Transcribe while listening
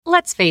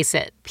Let's face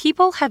it,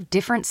 people have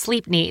different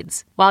sleep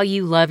needs. While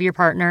you love your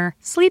partner,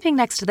 sleeping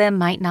next to them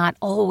might not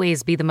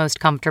always be the most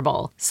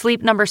comfortable.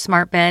 Sleep Number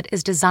Smart Bed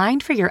is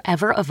designed for your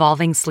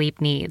ever-evolving sleep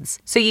needs,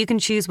 so you can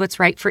choose what's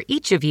right for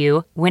each of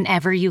you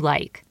whenever you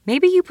like.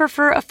 Maybe you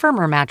prefer a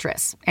firmer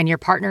mattress, and your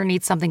partner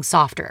needs something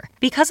softer.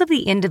 Because of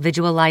the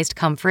individualized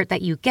comfort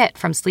that you get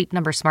from Sleep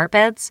Number Smart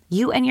Beds,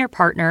 you and your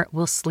partner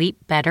will sleep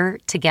better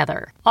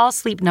together. All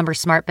Sleep Number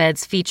Smart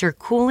Beds feature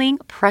cooling,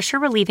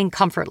 pressure-relieving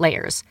comfort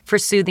layers for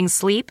soothing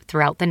sleep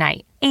throughout the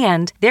night.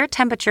 And their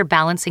temperature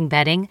balancing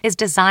bedding is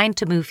designed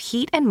to move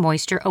heat and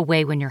moisture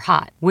away when you're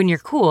hot. When you're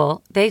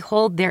cool, they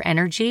hold their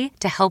energy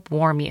to help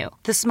warm you.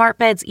 The smart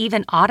beds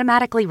even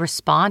automatically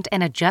respond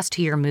and adjust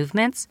to your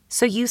movements,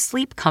 so you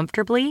sleep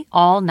comfortably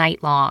all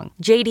night long.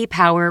 J.D.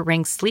 Power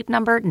ranks Sleep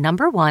Number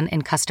 #1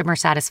 in customer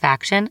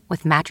satisfaction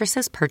with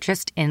mattresses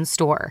purchased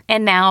in-store.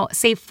 And now,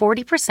 save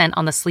 40%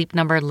 on the Sleep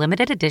Number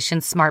limited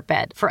edition smart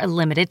bed for a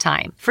limited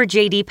time. For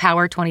J.D.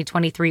 Power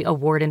 2023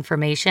 award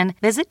information,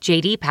 visit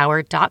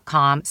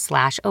jdpower.com/awards.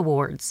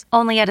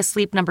 Only at a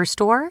Sleep Number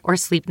store or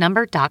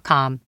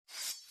sleepnumber.com.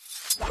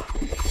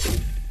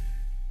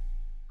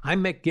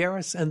 I'm Mick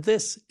Garris, and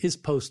this is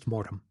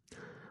Postmortem.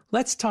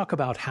 Let's talk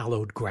about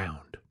hallowed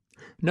ground.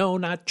 No,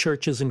 not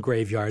churches and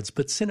graveyards,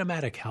 but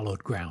cinematic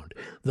hallowed ground.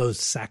 Those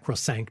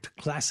sacrosanct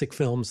classic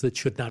films that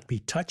should not be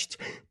touched,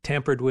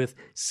 tampered with,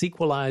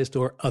 sequelized,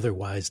 or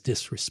otherwise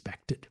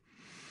disrespected.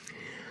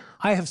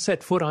 I have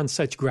set foot on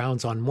such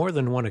grounds on more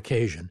than one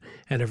occasion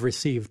and have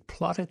received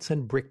plaudits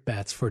and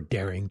brickbats for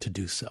daring to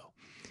do so.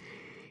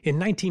 In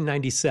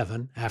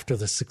 1997, after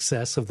the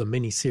success of the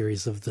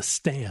miniseries of The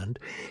Stand,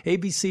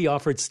 ABC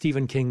offered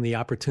Stephen King the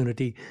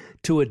opportunity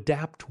to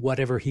adapt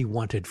whatever he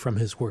wanted from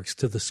his works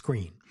to the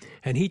screen,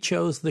 and he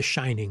chose The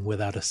Shining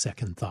without a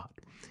second thought.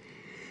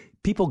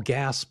 People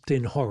gasped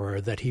in horror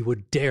that he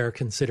would dare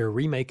consider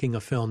remaking a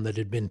film that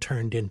had been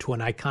turned into an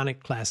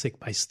iconic classic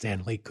by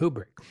Stanley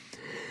Kubrick.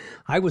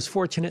 I was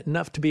fortunate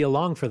enough to be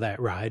along for that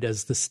ride,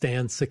 as The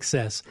Stand's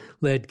success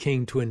led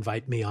King to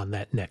invite me on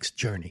that next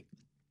journey.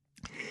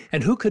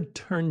 And who could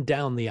turn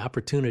down the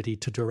opportunity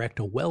to direct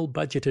a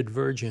well-budgeted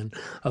version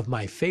of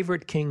my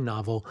favorite King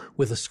novel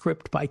with a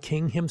script by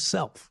King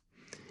himself?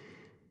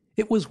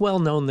 It was well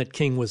known that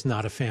King was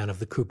not a fan of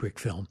the Kubrick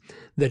film,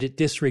 that it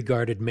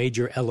disregarded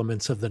major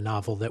elements of the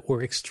novel that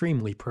were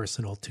extremely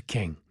personal to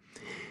King.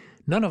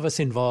 None of us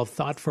involved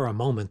thought for a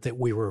moment that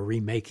we were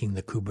remaking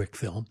the Kubrick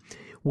film.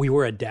 We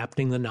were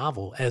adapting the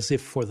novel as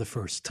if for the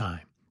first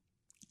time.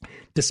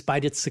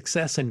 Despite its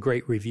success and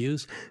great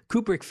reviews,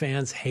 Kubrick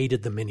fans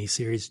hated the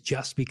miniseries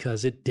just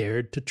because it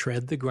dared to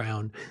tread the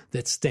ground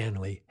that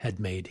Stanley had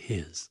made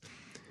his.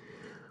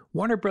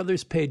 Warner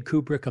Brothers paid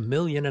Kubrick $1.5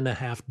 million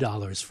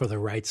for the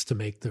rights to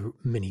make the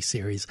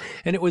miniseries,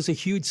 and it was a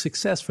huge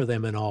success for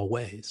them in all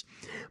ways.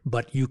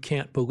 But you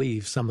can't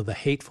believe some of the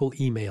hateful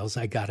emails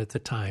I got at the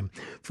time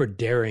for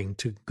daring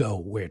to go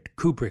where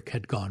Kubrick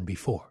had gone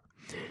before.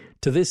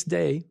 To this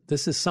day,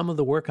 this is some of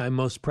the work I'm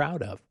most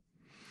proud of.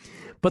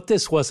 But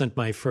this wasn't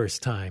my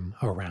first time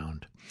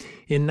around.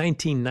 In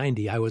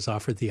 1990, I was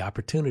offered the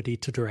opportunity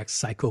to direct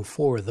Psycho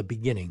 4: The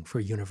Beginning for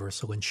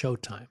Universal and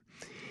Showtime.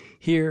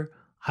 Here,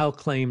 I'll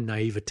claim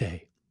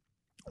naivete.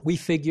 We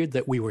figured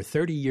that we were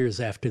 30 years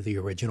after the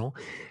original,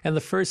 and the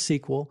first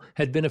sequel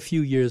had been a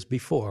few years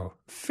before,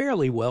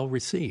 fairly well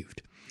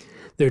received.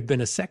 There'd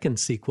been a second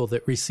sequel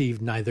that received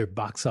neither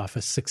box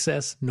office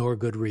success nor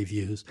good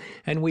reviews,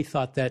 and we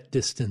thought that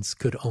distance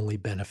could only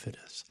benefit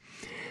us.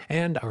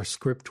 And our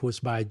script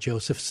was by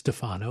Joseph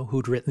Stefano,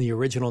 who'd written the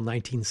original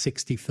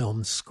 1960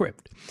 film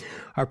Script.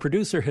 Our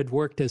producer had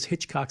worked as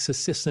Hitchcock's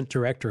assistant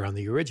director on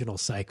the original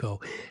Psycho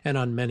and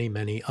on many,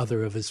 many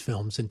other of his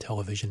films and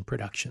television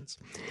productions.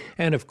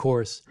 And of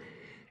course,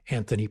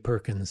 Anthony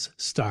Perkins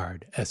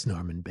starred as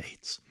Norman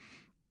Bates.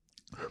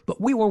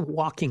 But we were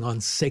walking on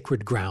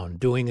sacred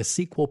ground, doing a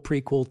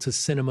sequel-prequel to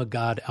cinema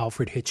god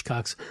Alfred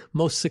Hitchcock's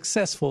most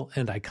successful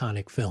and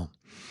iconic film.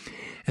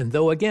 And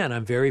though, again,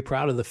 I'm very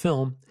proud of the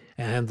film,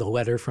 and the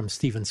letter from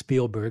Steven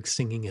Spielberg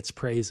singing its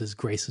praises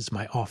graces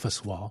my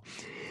office wall,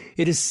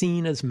 it is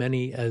seen as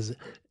many as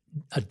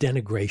a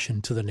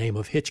denigration to the name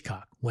of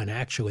Hitchcock, when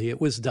actually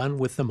it was done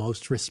with the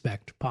most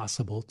respect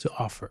possible to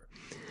offer.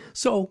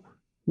 So,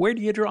 where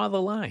do you draw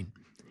the line?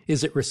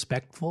 Is it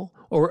respectful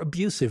or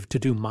abusive to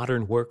do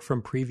modern work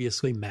from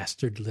previously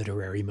mastered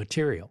literary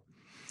material?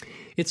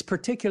 It's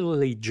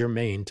particularly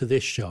germane to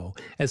this show,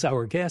 as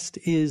our guest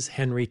is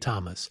Henry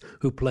Thomas,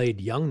 who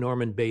played young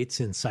Norman Bates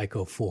in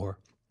Psycho 4,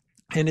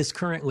 and is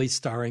currently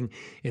starring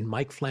in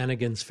Mike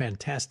Flanagan's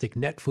fantastic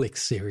Netflix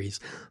series,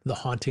 The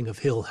Haunting of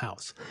Hill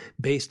House,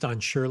 based on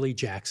Shirley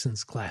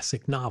Jackson's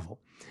classic novel.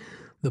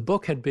 The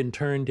book had been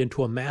turned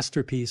into a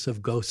masterpiece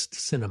of ghost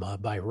cinema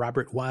by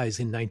Robert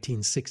Wise in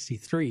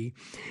 1963,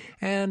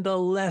 and a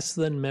less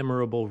than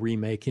memorable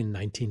remake in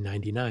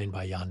 1999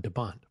 by Jan de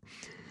Bont.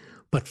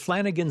 But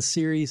Flanagan's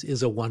series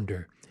is a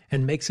wonder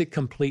and makes it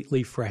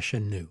completely fresh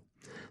and new.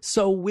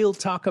 So we'll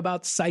talk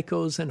about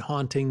psychos and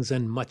hauntings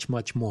and much,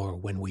 much more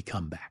when we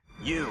come back.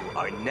 You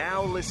are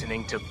now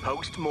listening to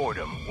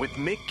Postmortem with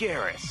Mick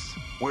Garris,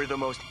 where the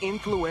most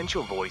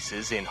influential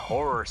voices in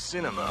horror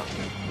cinema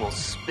will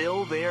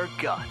spill their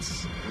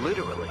guts,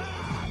 literally,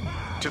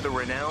 to the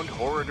renowned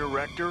horror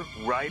director,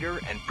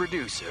 writer, and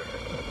producer.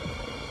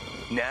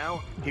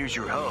 Now, here's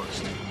your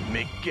host,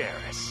 Mick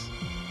Garris.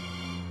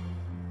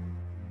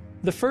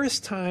 The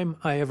first time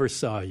I ever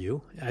saw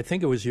you, I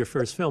think it was your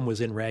first film,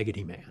 was in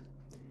Raggedy Man.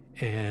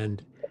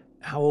 And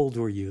how old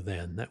were you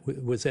then?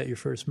 Was that your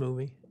first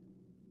movie?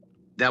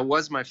 That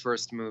was my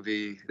first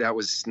movie. That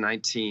was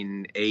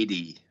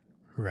 1980.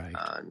 Right.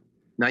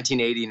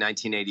 1980,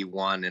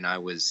 1981, and I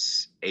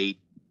was 8,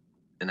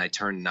 and I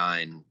turned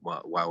 9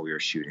 while we were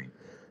shooting.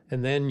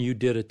 And then you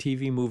did a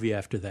TV movie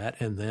after that,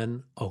 and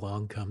then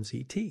along comes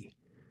E.T.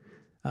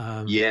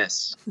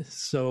 Yes.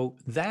 So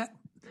that,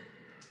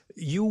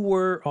 you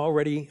were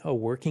already a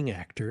working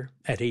actor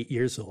at 8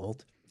 years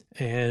old,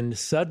 and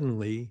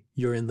suddenly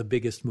you're in the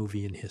biggest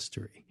movie in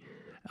history.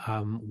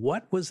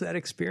 What was that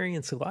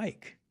experience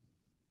like?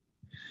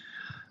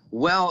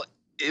 Well,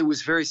 it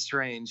was very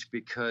strange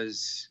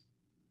because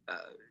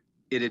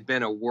it had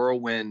been a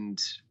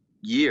whirlwind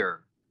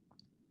year.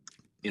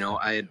 You know,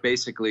 I had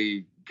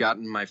basically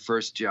gotten my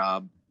first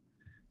job,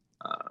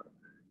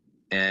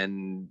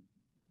 and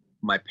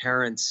my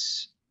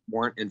parents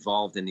weren't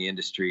involved in the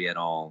industry at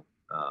all,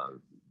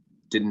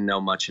 didn't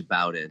know much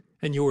about it.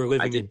 And you were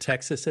living in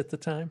Texas at the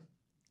time?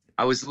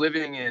 I was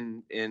living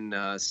in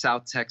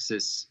South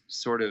Texas,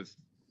 sort of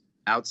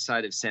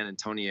outside of San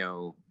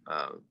Antonio,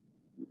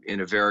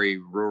 in a very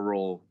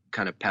rural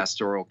kind of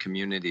pastoral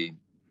community.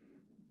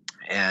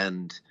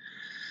 And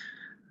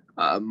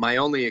my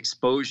only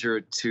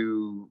exposure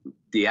to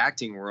the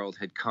acting world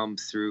had come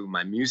through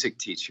my music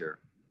teacher,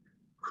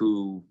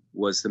 who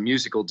was the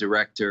musical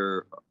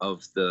director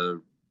of the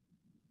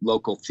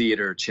local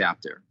theater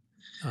chapter.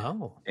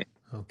 Oh,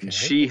 okay.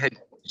 And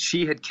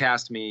she had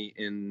cast me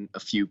in a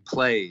few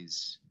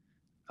plays.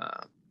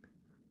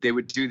 They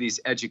would do these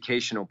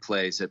educational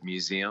plays at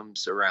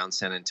museums around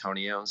San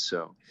Antonio.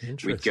 So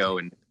we'd go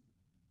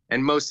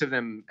and most of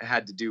them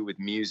had to do with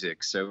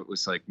music. So it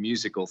was like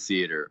musical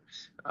theater.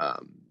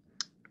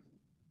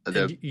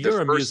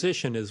 You're a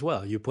musician as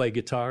well. You play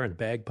guitar and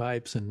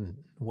bagpipes and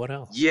what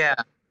else? Yeah.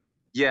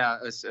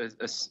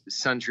 A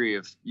sundry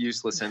of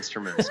useless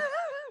instruments.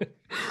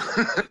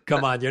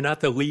 Come on, you're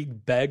not the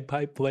lead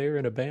bagpipe player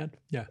in a band?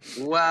 Yeah.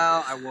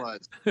 Well, I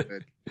was.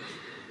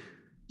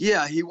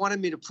 Yeah, he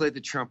wanted me to play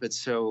the trumpet,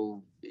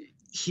 so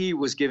he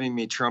was giving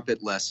me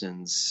trumpet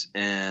lessons,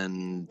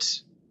 and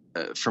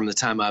from the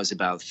time I was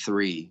about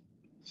 3,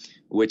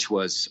 which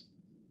was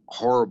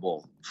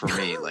horrible for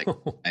me. Like,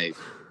 I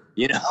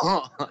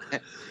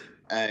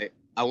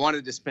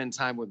wanted to spend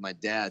time with my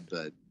dad,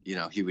 but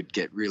he would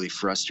get really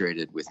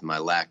frustrated with my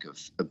lack of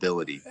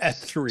ability. At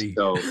 3.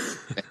 So,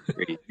 at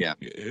 3, yeah.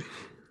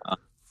 A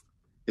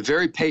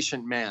very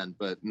patient man,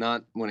 but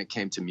not when it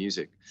came to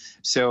music.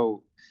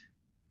 So,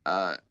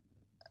 I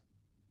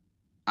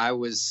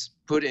was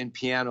put in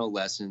piano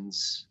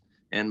lessons,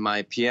 and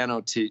my piano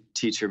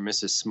teacher,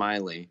 Mrs.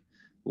 Smiley,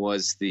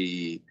 was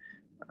the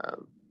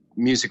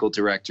musical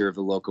director of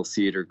a local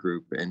theater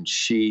group, and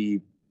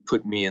she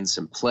put me in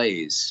some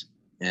plays,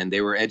 and they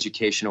were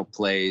educational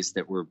plays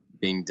that were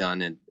being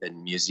done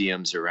in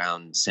museums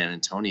around San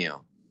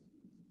Antonio,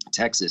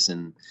 Texas,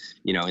 and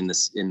in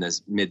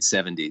the mid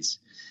 70s,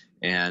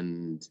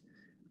 and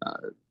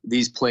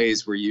these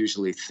plays were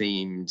usually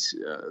themed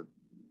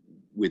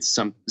with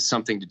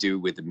something to do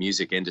with the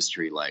music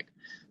industry. Like,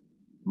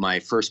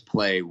 my first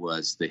play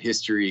was the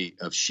history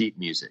of sheet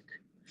music.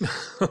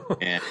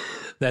 And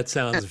that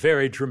sounds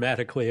very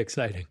dramatically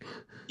exciting.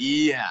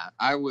 Yeah,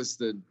 I was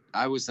the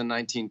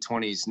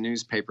 1920s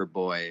newspaper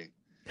boy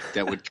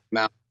that would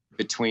come out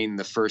between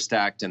the first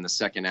act and the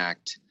second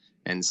act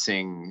and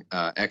sing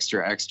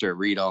extra, extra,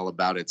 read all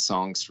about it,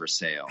 songs for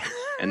sale.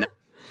 And that's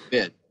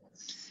it.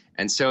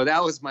 And so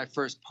that was my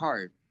first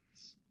part.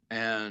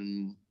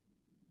 And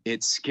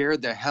it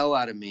scared the hell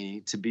out of me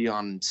to be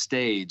on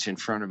stage in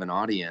front of an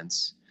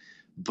audience.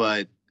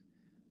 But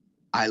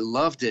I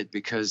loved it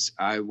because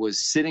I was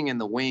sitting in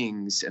the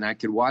wings and I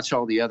could watch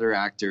all the other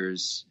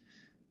actors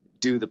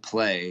do the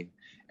play.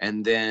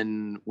 And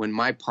then when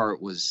my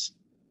part was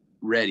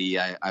ready,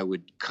 I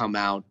would come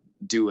out,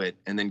 do it,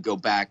 and then go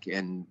back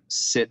and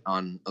sit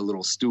on a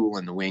little stool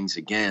in the wings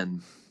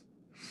again.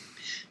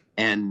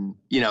 And,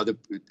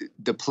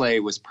 the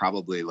play was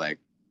probably like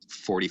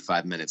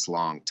 45 minutes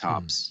long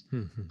tops.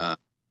 Mm-hmm.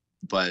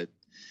 But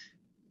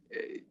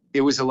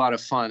it was a lot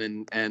of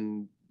fun.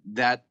 And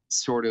that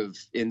sort of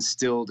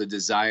instilled a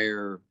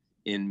desire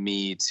in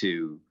me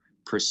to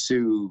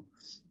pursue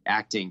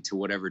acting to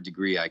whatever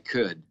degree I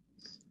could.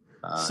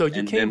 So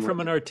you came from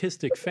an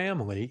artistic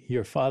family.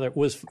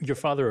 Was your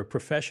father a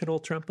professional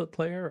trumpet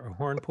player or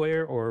horn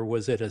player, or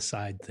was it a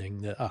side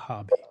thing, a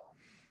hobby?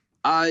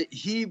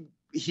 He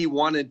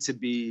wanted to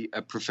be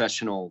a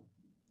professional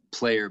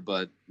player,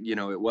 but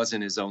it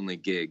wasn't his only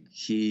gig.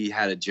 He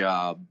had a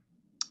job,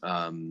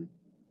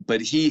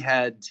 but he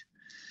had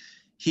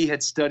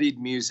studied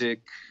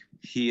music.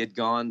 He had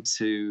gone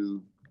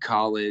to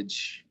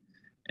college,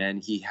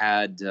 and he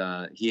had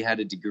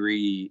a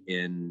degree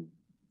in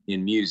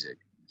music,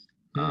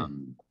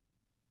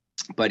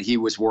 but he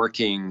was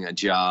working a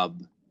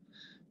job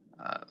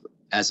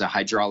as a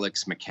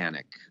hydraulics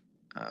mechanic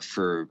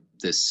for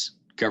this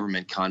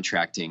government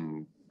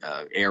contracting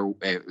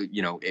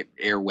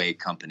airway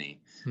company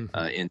in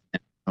San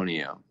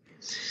Antonio.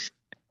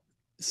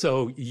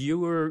 So you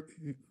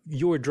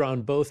were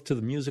drawn both to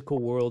the musical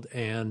world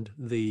and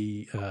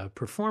the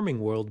performing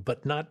world,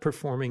 but not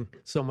performing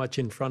so much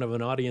in front of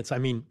an audience. I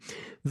mean,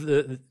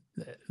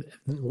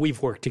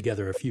 we've worked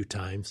together a few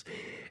times,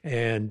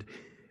 and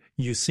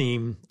you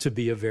seem to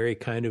be a very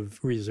kind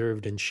of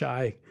reserved and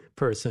shy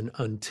person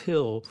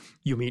until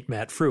you meet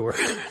Matt Frewer.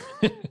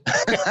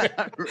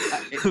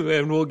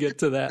 And we'll get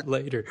to that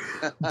later.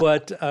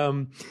 But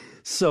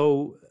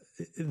so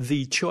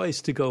the choice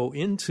to go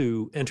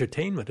into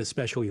entertainment,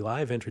 especially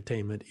live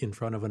entertainment in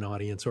front of an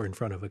audience or in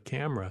front of a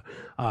camera,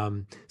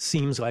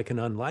 seems like an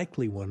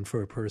unlikely one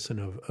for a person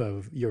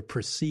of your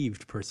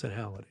perceived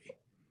personality.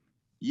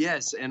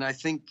 Yes, and I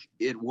think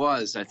it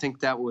was. I think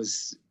that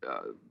was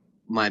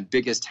my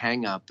biggest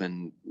hang-up,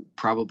 and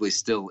probably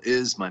still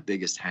is my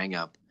biggest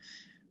hang-up,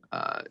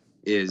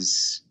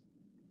 is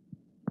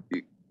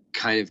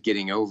kind of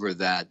getting over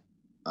that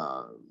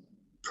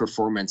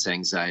performance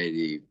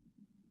anxiety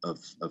of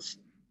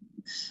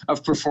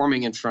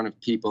performing in front of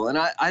people. And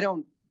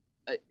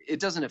it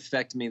doesn't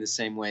affect me the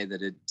same way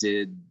that it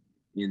did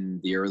in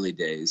the early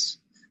days.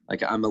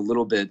 Like, I'm a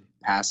little bit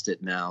past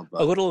it now,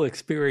 but a little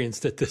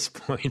experienced at this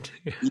point.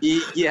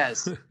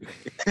 Yes,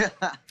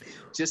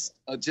 just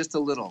a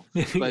little,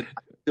 but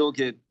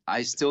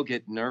I still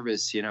get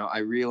nervous. You know, I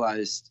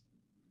realized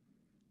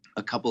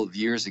a couple of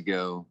years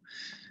ago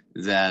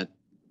that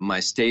my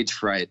stage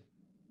fright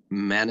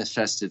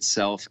manifests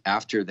itself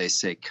after they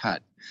say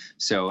cut.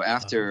 So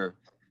after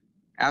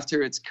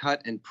it's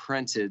cut and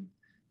printed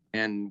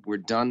and we're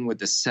done with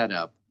the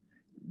setup,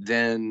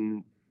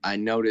 then I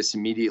notice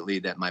immediately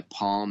that my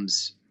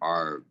palms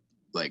are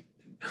like,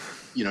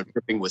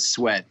 dripping with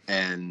sweat,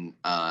 and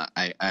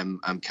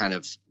I'm kind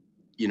of,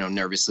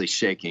 nervously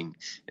shaking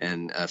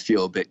and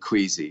feel a bit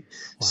queasy.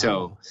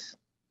 Wow.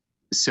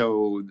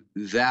 So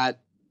that's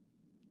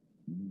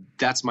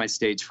my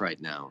stage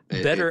fright now.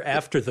 Better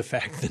after the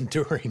fact than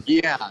during.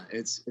 Yeah,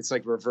 it's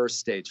like reverse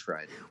stage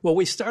fright. Well,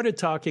 we started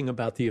talking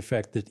about the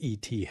effect that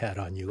E.T. had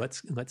on you.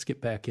 Let's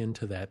get back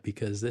into that,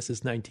 because this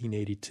is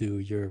 1982.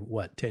 You're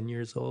what, 10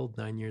 years old,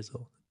 9 years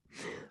old?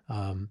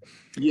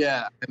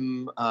 Yeah,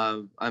 I'm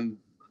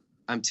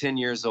 10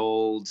 years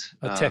old.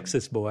 A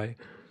Texas boy.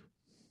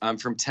 I'm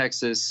from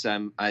Texas.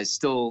 I've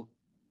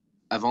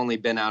only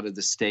been out of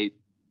the state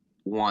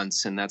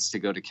once, and that's to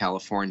go to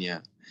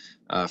California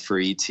for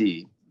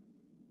E.T.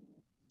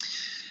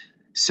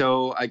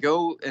 So I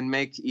go and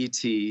make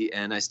E.T.,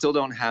 and I still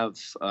don't have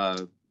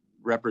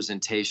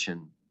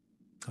representation.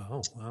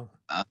 Oh, wow.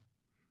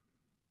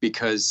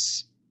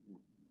 Because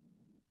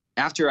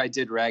after I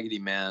did Raggedy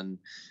Man,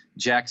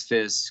 Jack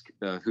Fisk,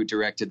 who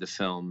directed the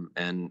film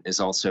and is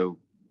also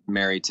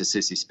married to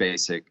Sissy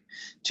Spacek,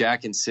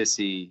 Jack and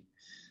Sissy,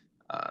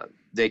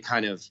 they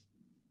kind of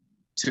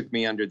took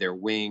me under their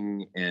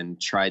wing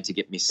and tried to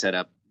get me set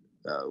up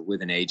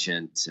with an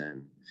agent,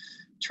 and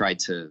tried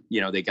to,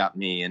 they got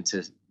me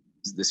into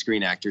the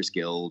Screen Actors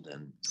Guild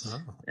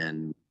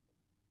and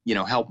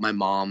help my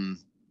mom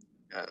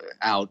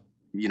out,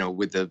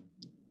 with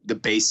the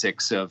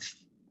basics of,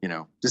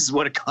 this is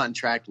what a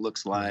contract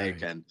looks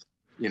like, right. And,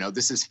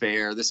 this is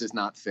fair, this is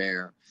not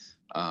fair.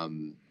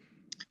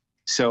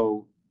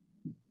 So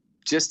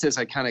just as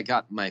I kind of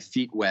got my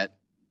feet wet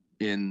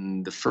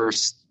in the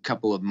first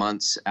couple of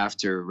months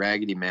after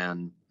Raggedy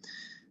Man,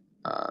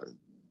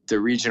 the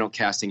regional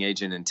casting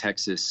agent in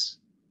Texas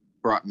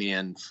brought me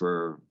in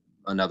for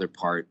another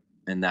part,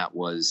 and that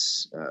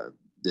was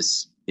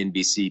this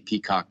NBC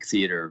Peacock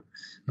Theater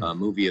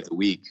movie of the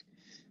week,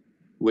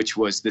 which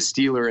was The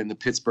Steeler and the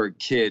Pittsburgh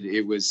Kid.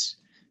 It was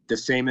the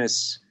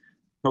famous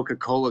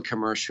Coca-Cola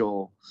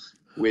commercial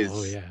with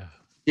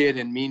Kid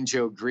and Mean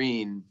Joe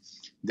Green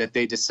that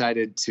they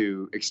decided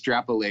to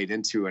extrapolate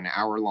into an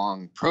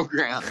hour-long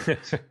program.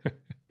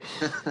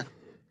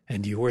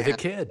 And you were the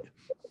kid.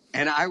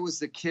 And I was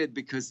the kid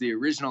because the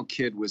original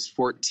Kid was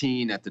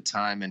 14 at the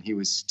time, and he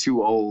was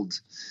too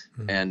old,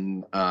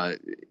 and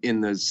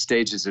in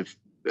stages of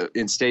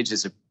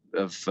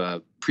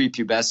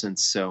prepubescence.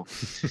 So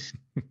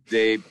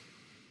they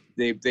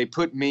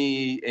put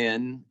me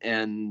in,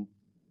 and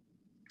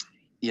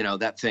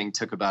that thing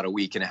took about a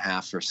week and a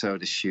half or so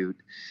to shoot.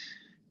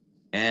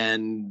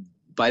 And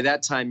by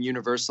that time,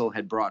 Universal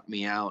had brought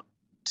me out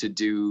to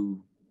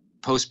do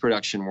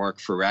post-production work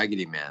for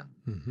Raggedy Man.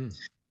 Mm-hmm.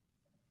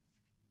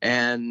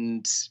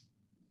 And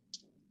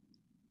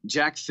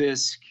Jack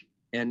Fisk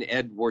and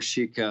Ed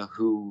Warshika,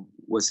 who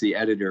was the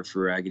editor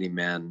for Raggedy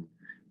Man,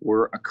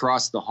 were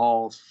across the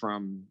hall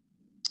from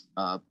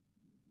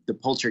the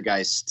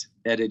Poltergeist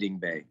editing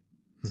bay.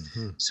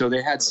 Mm-hmm. So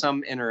they had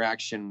some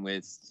interaction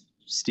with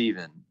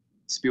Steven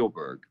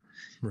Spielberg.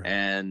 Right.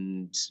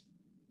 And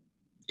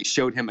they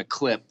showed him a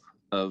clip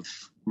of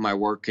my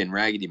work in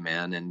Raggedy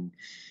Man, and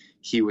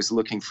he was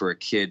looking for a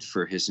kid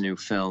for his new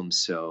film.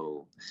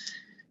 So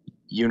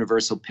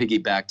Universal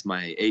piggybacked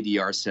my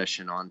ADR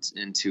session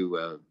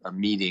into a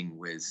meeting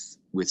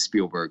with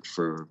Spielberg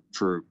for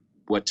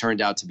what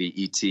turned out to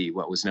be E.T.,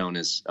 what was known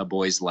as A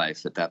Boy's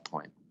Life at that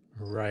point.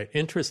 Right.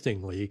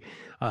 Interestingly,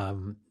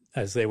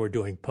 as they were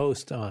doing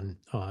post on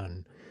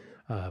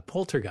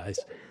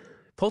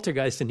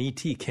Poltergeist and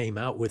E.T. came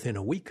out within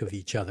a week of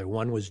each other.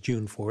 One was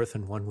June 4th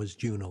and one was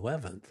June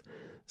 11th.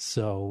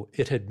 So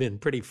it had been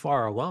pretty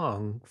far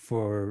along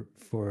for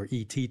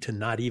E.T. to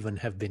not even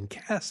have been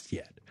cast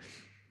yet.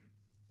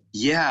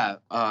 Yeah,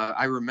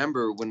 I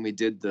remember when we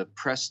did the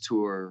press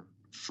tour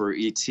for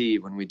E.T.,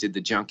 when we did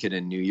the junket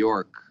in New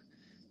York,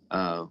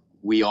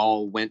 we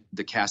all went,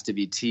 the cast of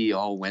E.T.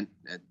 all went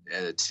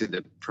to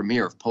the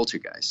premiere of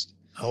Poltergeist.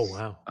 Oh,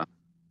 wow.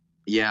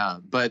 Yeah,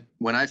 but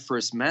when I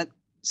first met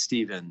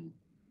Steven,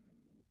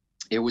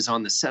 it was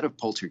on the set of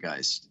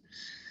Poltergeist,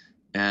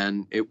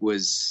 and it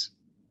was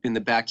in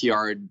the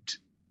backyard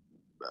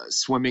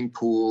swimming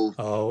pool.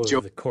 Oh, Joe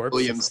the corpses.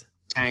 Williams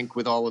tank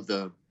with all of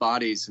the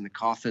bodies and the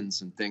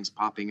coffins and things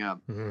popping up.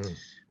 Mm.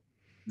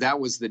 That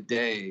was the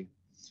day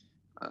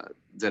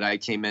that I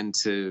came in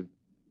to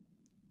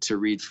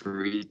read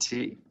for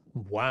E.T.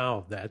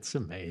 Wow, that's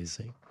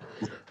amazing.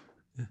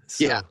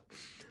 Yeah.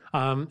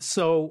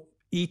 So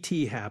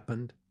E.T.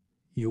 happened.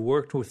 You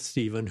worked with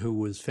Steven, who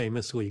was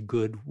famously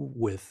good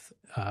with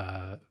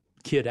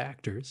kid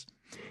actors.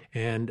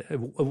 And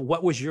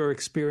what was your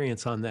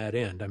experience on that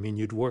end? I mean,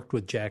 you'd worked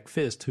with Jack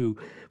Fisk, who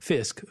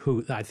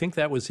I think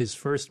that was his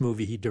first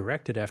movie he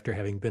directed after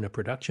having been a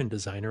production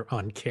designer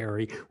on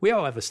Carrie. We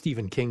all have a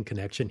Stephen King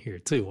connection here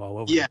too, all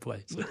over the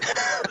place.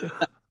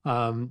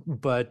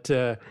 But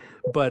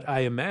I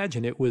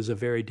imagine it was a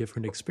very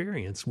different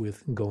experience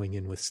with going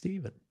in with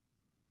Steven.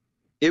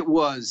 It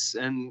was,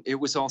 and it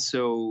was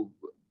also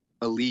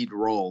a lead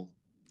role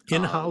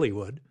in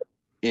Hollywood.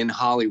 In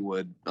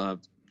Hollywood,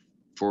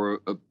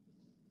 for a.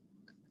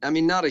 I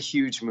mean, not a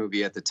huge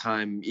movie at the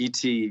time.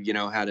 E.T.,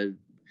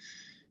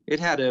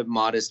 had a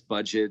modest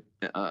budget,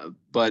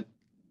 but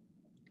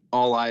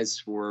all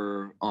eyes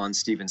were on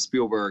Steven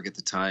Spielberg at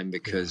the time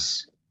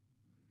because,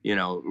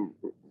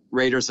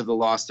 Raiders of the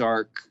Lost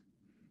Ark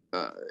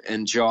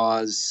and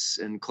Jaws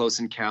and Close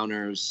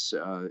Encounters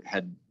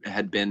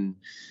had been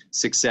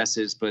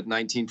successes, but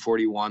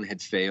 1941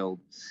 had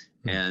failed.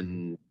 Mm-hmm.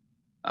 And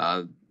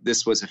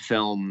this was a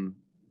film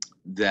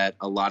that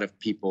a lot of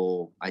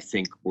people, I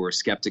think, were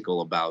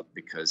skeptical about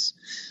because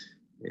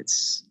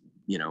it's,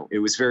 it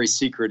was very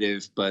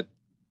secretive, but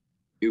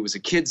it was a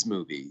kid's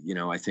movie,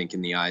 I think,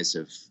 in the eyes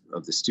of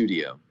the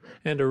studio.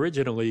 And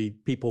originally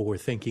people were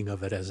thinking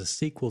of it as a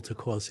sequel to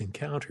Close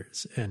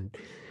Encounters. And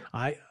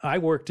I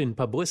worked in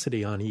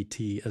publicity on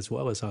E.T. as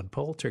well as on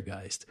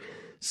Poltergeist.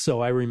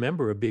 So I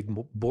remember a big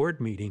board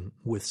meeting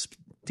with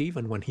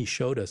Steven when he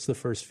showed us the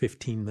first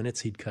 15 minutes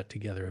he'd cut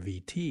together of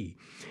E.T.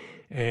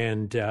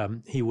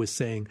 And he was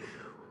saying,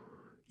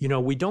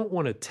 we don't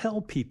want to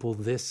tell people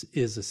this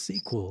is a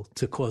sequel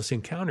to Close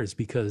Encounters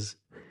because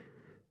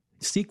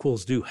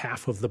sequels do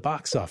half of the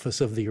box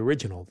office of the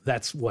original.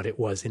 That's what it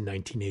was in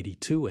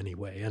 1982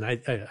 anyway. And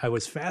I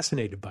was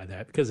fascinated by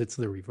that because it's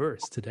the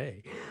reverse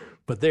today.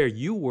 But there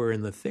you were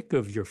in the thick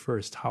of your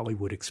first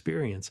Hollywood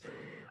experience,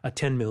 a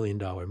 $10 million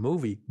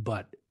movie,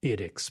 but it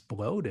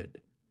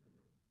exploded.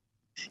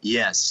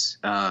 Yes.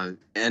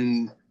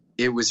 And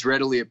it was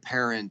readily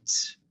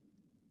apparent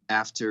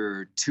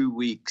after 2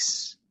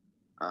 weeks,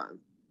 of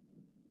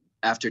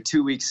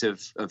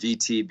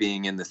E.T.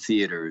 being in the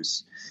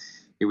theaters,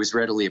 it was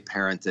readily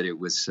apparent that it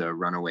was a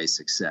runaway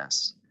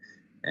success.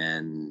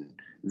 And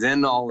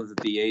then all of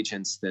the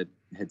agents that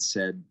had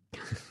said,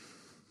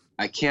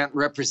 I can't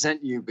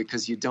represent you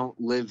because you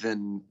don't live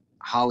in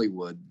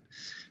Hollywood,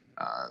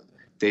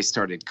 they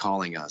started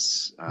calling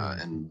us,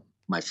 and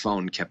my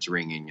phone kept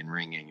ringing and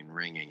ringing and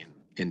ringing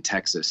in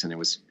Texas. And it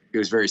was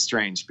very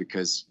strange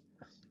because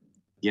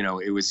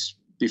it was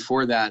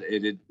before that.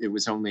 It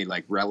was only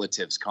like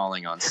relatives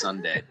calling on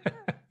Sunday.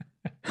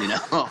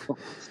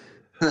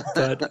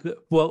 But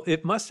well,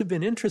 it must have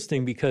been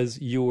interesting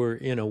because you were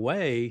in a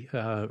way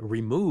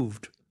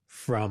removed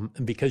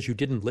because you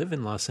didn't live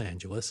in Los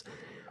Angeles,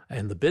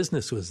 and the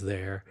business was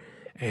there,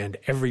 and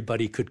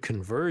everybody could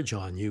converge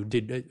on you.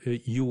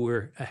 You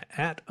were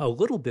at a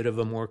little bit of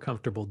a more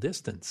comfortable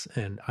distance,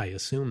 and I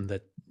assume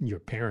that your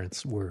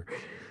parents were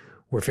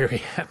very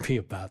happy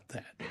about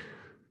that.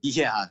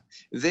 Yeah,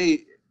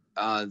 they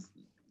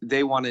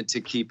wanted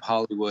to keep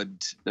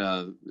Hollywood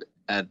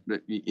at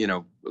a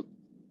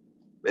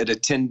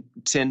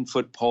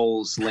 10-foot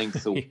pole's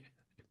length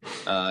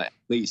at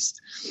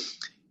least.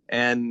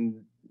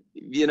 And,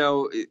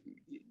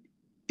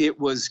 it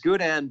was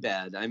good and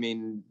bad. I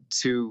mean,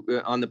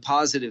 on the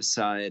positive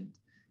side,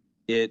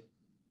 it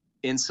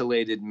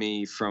insulated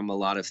me from a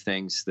lot of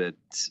things that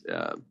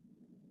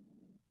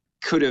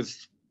could have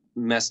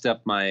messed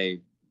up my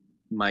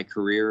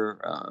career.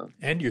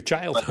 And your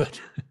childhood.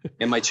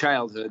 And my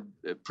childhood,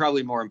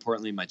 probably more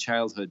importantly, my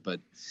childhood.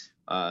 But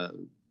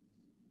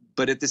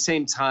at the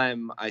same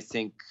time, I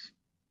think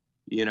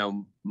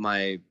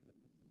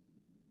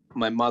my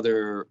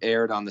mother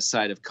erred on the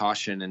side of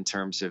caution in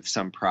terms of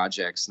some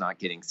projects not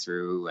getting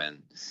through,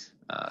 and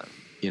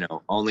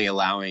only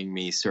allowing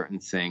me certain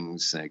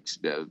things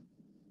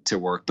to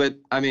work. But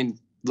I mean,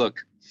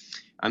 look,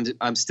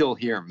 I'm still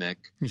here, Mick.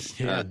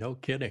 Yeah, no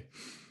kidding.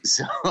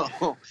 So,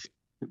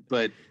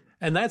 but.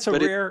 And that's a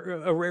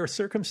rare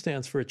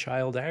circumstance for a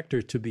child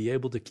actor to be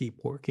able to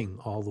keep working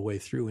all the way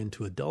through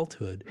into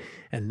adulthood.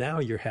 And now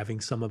you're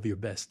having some of your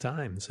best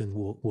times, and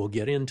we'll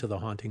get into The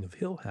Haunting of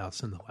Hill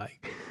House and the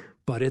like.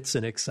 But it's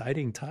an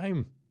exciting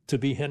time to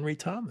be Henry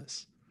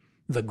Thomas,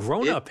 the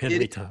grown-up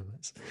Henry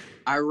Thomas.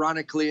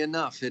 Ironically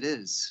enough, it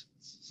is.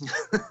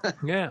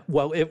 Yeah.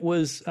 Well, it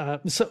was.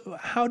 So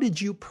how did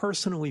you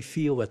personally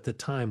feel at the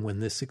time when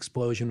this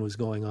explosion was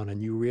going on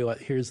and you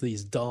realized here's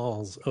these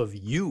dolls of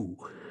you?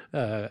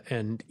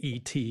 And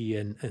E.T.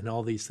 and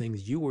all these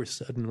things, you were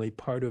suddenly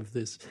part of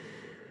this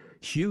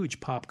huge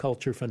pop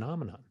culture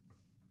phenomenon.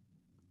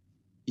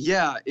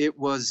 Yeah, it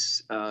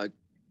was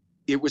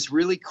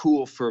really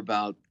cool for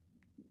about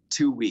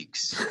 2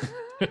 weeks.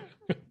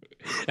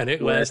 And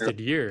it lasted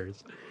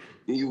years.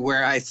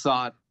 Where I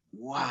thought,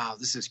 wow,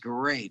 this is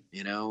great.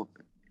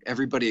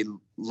 Everybody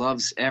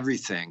loves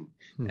everything.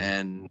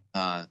 And,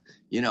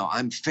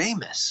 I'm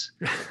famous.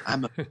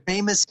 I'm a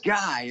famous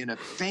guy in a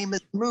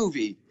famous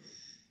movie.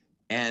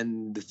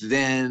 And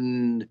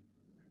then,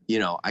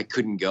 I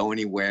couldn't go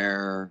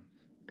anywhere,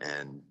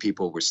 and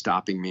people were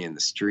stopping me in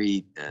the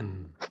street.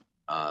 And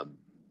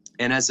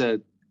as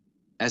an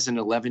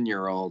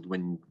 11-year-old,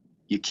 when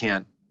you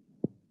can't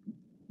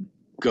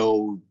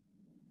go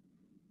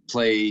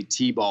play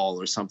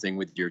t-ball or something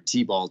with your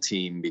t-ball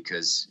team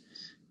because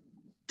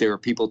there are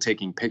people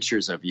taking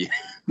pictures of you,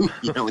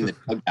 in the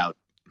dugout,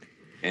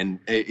 and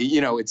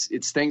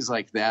it's things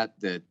like that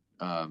that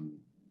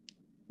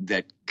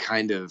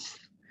kind of.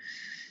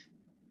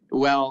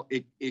 Well,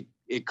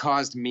 it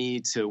caused me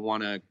to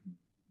want to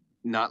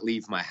not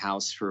leave my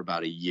house for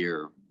about a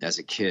year as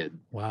a kid.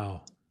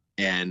 Wow.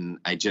 And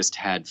I just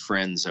had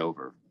friends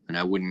over, and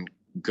I wouldn't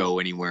go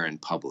anywhere in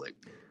public.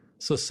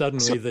 So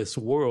suddenly this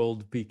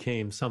world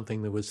became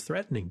something that was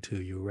threatening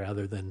to you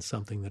rather than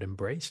something that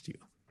embraced you.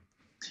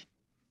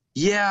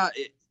 Yeah,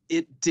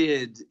 it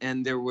did.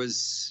 And there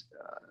was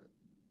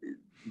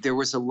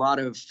a lot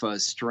of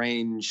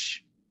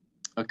strange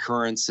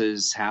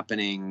occurrences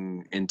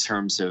happening in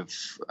terms of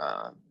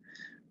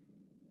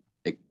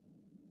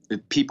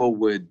people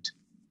would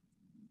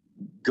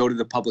go to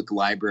the public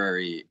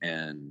library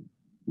and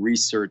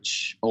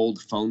research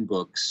old phone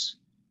books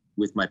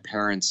with my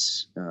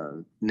parents'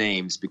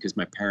 names, because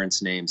my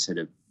parents' names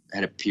had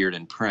appeared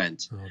in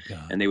print. Oh,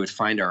 God. And they would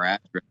find our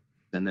address,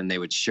 and then they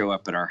would show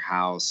up at our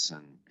house,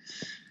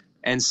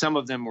 and some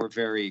of them were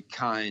very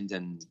kind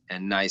and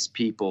nice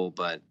people,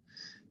 but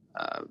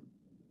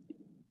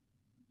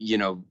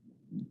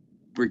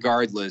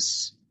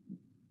regardless,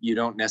 you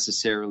don't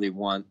necessarily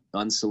want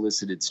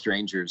unsolicited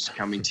strangers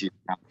coming to your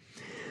house.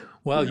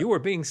 Well, you were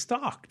being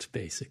stalked,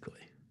 basically.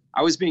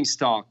 I was being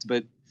stalked,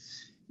 but,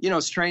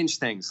 strange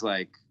things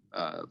like,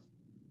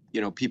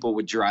 people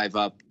would drive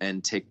up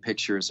and take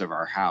pictures of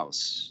our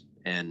house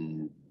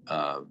and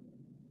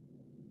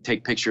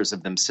take pictures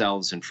of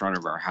themselves in front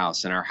of our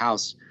house. And our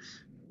house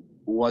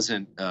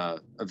wasn't a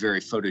very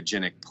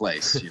photogenic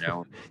place,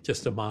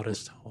 Just a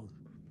modest home.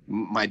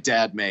 My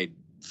dad made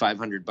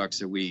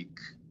 $500 a week,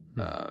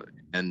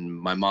 and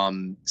my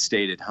mom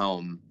stayed at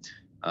home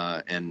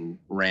and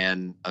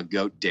ran a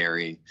goat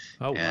dairy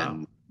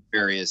and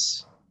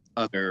various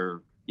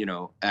other,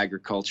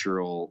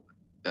 agricultural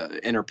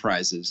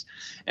enterprises.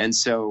 And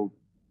so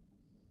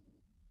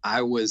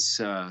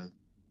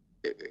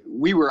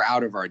we were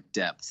out of our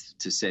depth,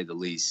 to say the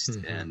least,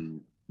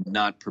 and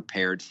not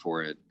prepared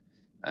for it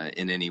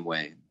in any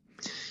way.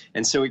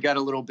 And so it got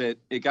a little bit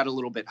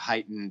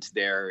heightened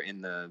there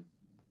in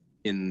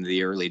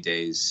the early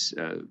days,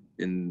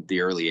 in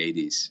the early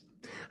 80s.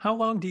 How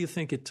long do you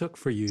think it took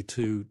for you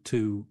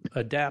to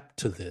adapt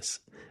to this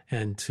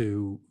and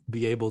to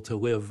be able to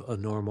live a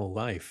normal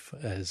life,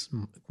 as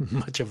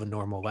much of a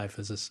normal life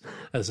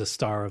as a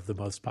star of the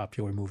most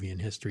popular movie in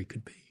history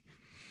could be?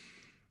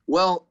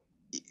 Well,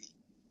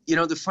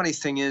 the funny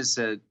thing is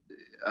that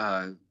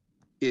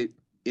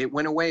it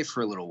went away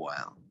for a little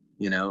while.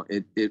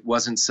 It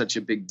wasn't such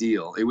a big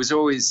deal. It was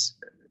always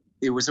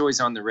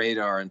on the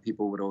radar, and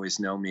people would always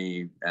know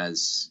me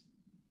as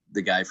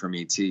the guy from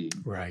E.T.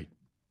 Right.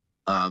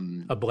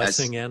 A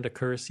blessing and a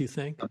curse, you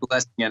think? A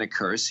blessing and a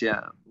curse,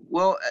 yeah.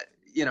 Well,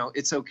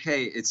 it's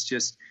okay. It's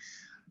just,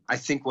 I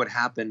think what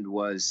happened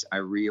was I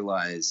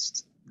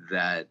realized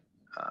that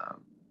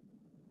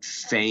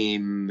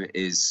fame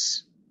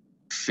is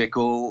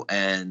fickle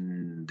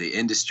and the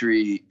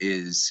industry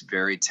is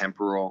very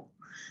temporal,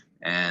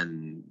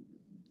 and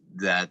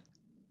that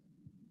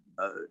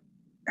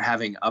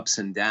having ups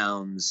and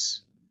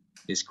downs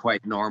is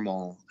quite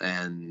normal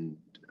and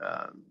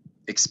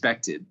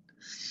expected.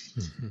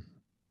 Mm-hmm.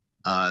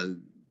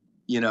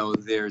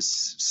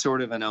 There's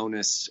sort of an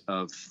onus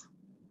of,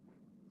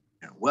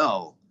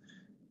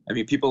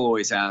 people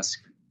always ask,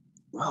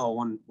 well,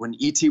 when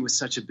E.T. was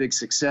such a big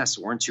success,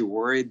 weren't you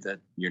worried that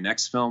your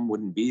next film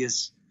wouldn't be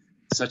as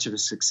such of a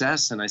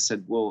success? And I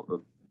said, well,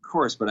 of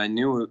course, but I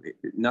knew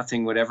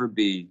nothing would ever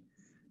be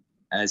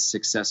as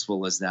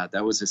successful as that.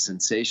 That was a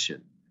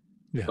sensation.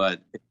 Yeah.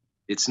 But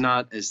it's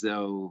not as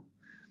though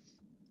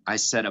I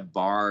set a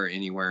bar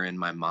anywhere in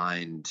my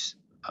mind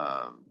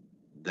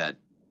that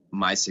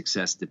my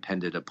success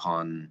depended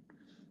upon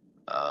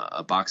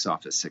a box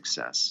office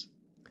success.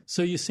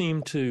 So you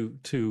seem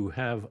to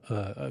have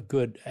a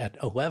good, at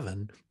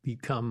 11,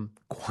 become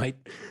quite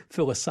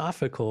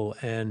philosophical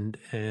and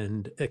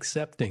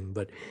accepting.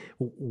 But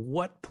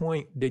what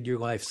point did your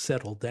life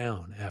settle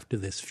down after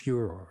this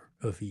furor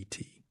of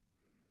E.T.?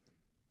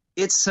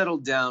 It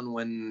settled down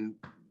when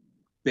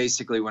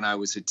I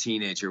was a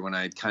teenager, when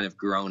I had kind of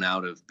grown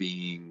out of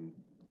being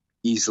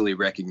easily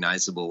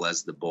recognizable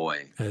as the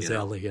boy. As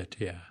Elliot,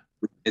 yeah.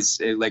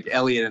 Like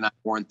Elliot and I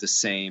weren't the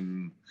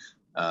same,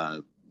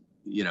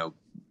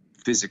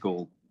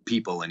 physical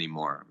people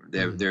anymore.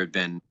 There had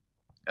been,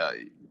 there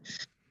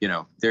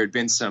had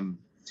been some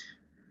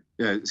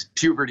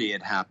puberty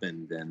had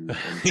happened and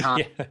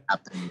time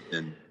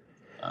happened.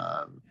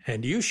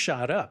 And you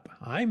shot up.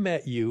 I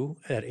met you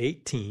at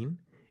 18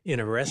 in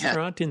a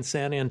restaurant in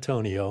San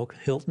Antonio.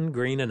 Hilton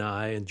Green and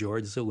I and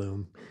George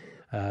Zaloom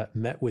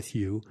met with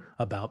you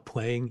about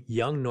playing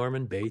young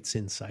Norman Bates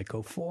in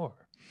Psycho 4.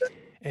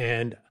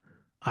 And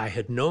I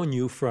had known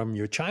you from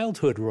your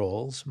childhood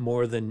roles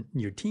more than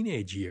your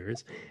teenage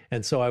years.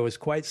 And so I was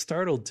quite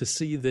startled to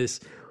see this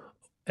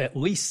at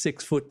least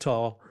 6 foot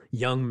tall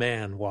young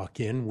man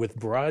walk in with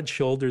broad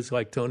shoulders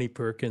like Tony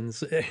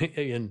Perkins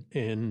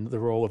in the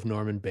role of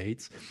Norman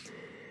Bates,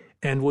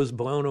 and was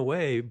blown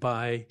away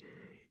by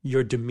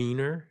your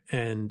demeanor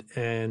and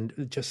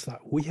just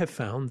thought, we have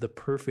found the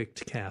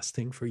perfect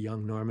casting for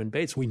young Norman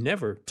Bates. We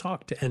never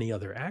talked to any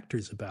other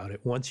actors about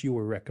it. Once you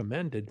were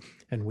recommended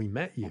and we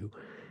met you,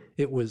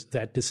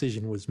 that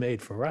decision was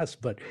made for us.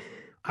 But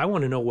I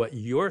want to know what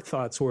your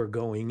thoughts were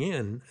going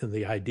in and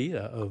the idea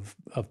of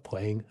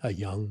playing a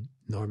young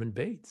Norman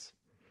Bates.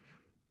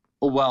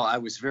 Well, I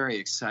was very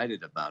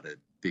excited about it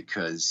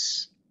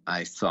because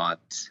I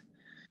thought,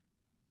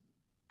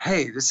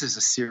 hey, this is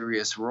a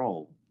serious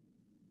role.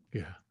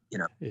 Yeah.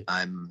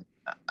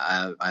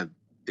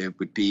 It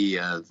would be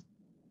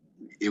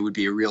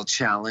a real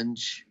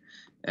challenge.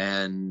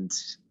 And,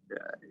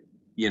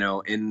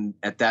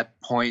 at that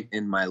point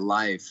in my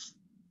life,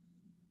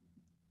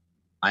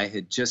 I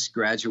had just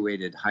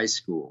graduated high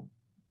school.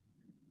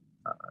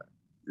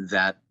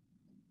 The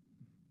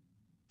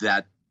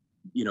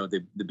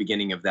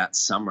beginning of that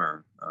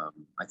summer,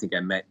 I think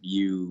I met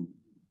you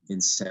in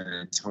San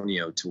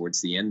Antonio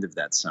towards the end of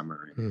that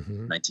summer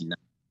in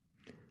 1990.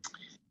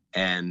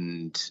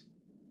 And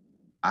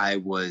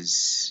I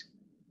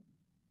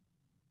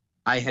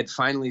had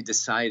finally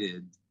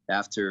decided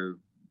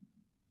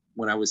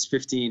when I was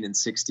 15 and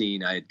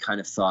 16, I had kind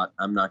of thought,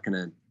 I'm not going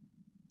to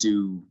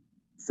do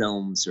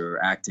films or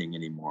acting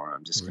anymore.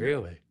 I'm just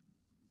going to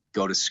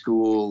go to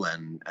school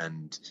and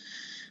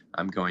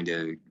I'm going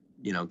to,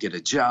 get a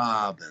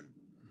job. And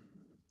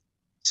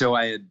so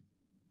I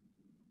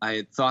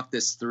had thought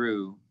this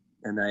through,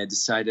 and I had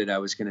decided I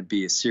was going to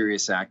be a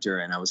serious actor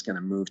and I was going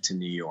to move to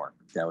New York.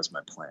 That was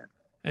my plan.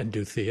 And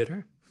do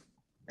theater?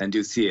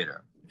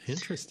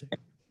 Interesting.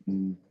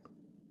 And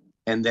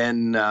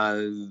then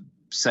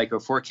Psycho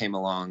 4 came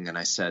along and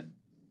I said,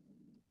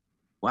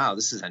 wow,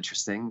 this is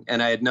interesting.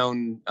 And I had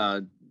known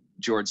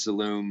George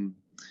Zaloom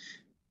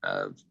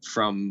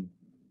from,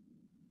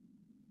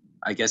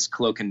 I guess,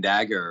 Cloak and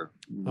Dagger,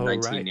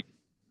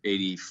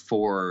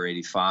 1984 or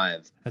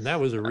 85. And that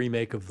was a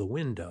remake of The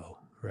Window,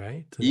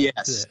 right?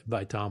 Yes.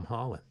 By Tom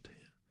Holland.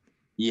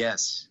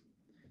 Yes.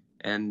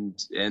 And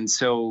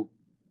so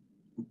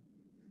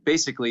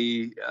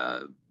basically,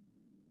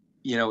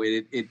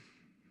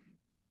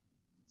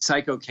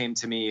 Psycho came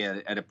to me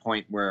at a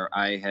point where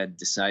I had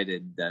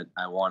decided that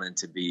I wanted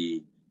to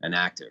be an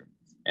actor.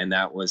 And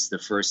that was the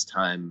first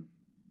time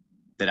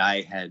that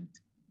I had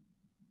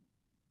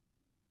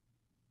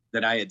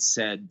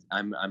said,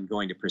 I'm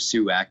going to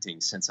pursue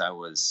acting since I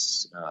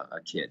was a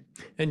kid.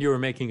 And you were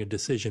making a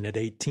decision at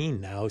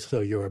 18 now, so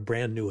you're a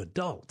brand new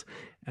adult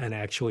and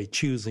actually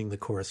choosing the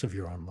course of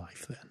your own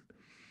life then.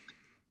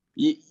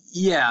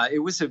 Yeah, it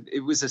was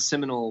a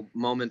seminal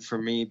moment for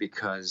me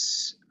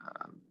because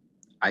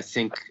I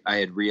think I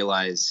had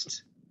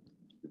realized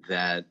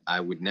that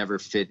I would never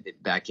fit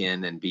it back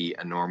in and be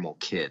a normal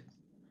kid.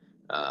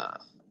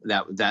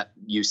 That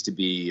used to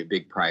be a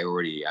big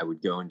priority. I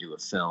would go and do a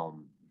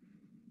film,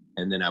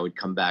 and then I would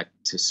come back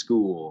to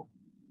school,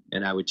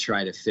 and I would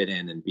try to fit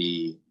in and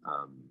be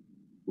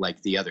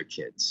like the other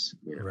kids,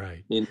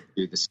 right? And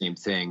do the same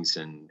things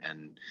and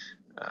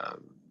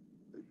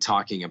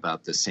talking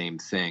about the same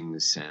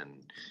things,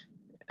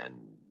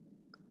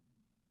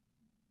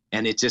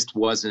 and it just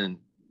wasn't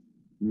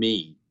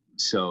me.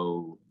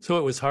 So it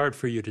was hard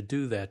for you to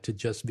do that, to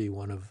just be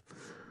one of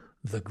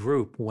the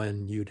group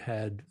when you'd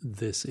had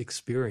this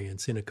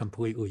experience in a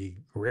completely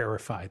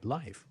rarefied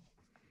life.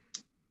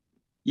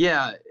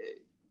 Yeah,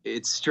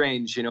 it's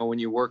strange, when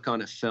you work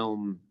on a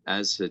film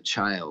as a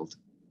child,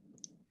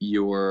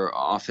 you're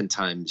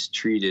oftentimes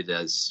treated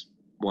as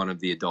one of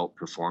the adult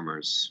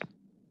performers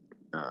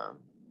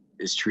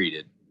is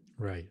treated.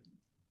 Right.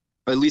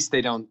 Or at least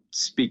they don't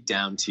speak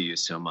down to you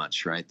so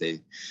much, right? They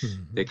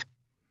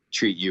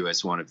treat you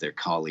as one of their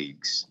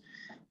colleagues.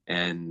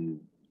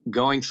 And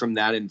going from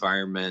that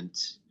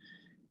environment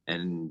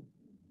and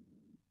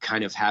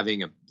kind of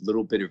having a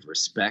little bit of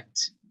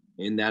respect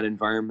in that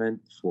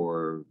environment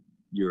for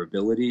your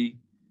ability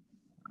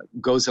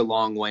goes a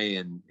long way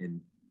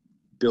in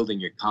building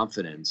your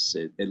confidence.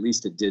 At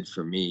least it did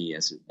for me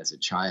as a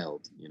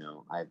child.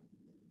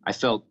 I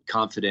felt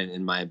confident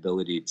in my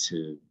ability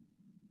to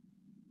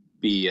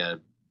be a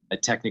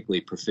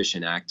technically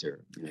proficient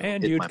actor.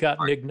 And you'd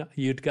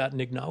gotten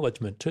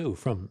acknowledgement too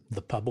from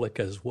the public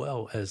as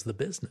well as the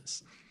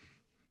business.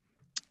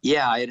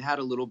 Yeah, I had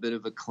a little bit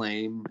of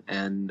acclaim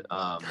and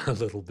a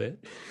little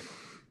bit.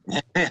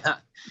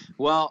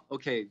 Well,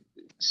 okay.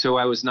 So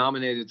I was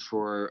nominated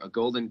for a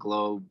Golden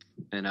Globe,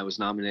 and I was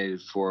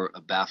nominated for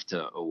a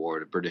BAFTA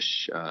award, a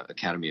British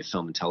Academy of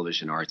Film and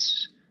Television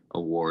Arts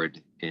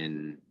award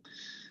in,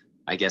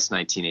 I guess,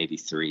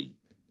 1983.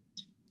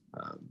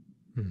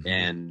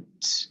 And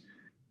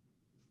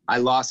I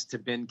lost to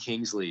Ben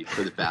Kingsley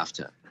for the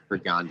BAFTA for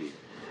Gandhi.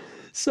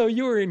 So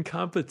you were in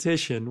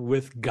competition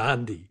with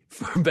Gandhi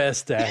for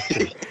Best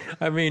Actor.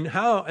 I mean,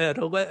 how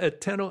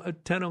at 10,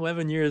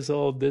 11 years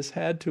old, this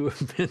had to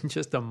have been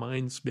just a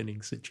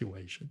mind-spinning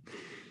situation.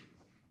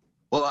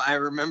 Well, I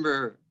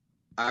remember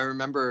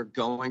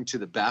going to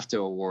the BAFTA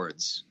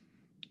Awards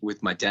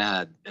with my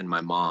dad and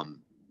my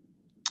mom.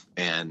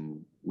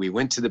 And we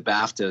went to the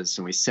BAFTAs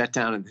and we sat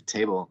down at the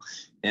table,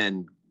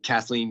 and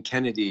Kathleen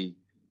Kennedy,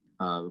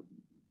 who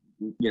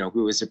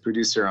was a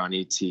producer on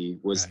E.T.,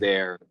 was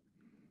there.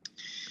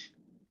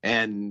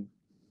 And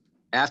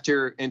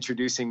after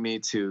introducing me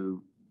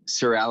to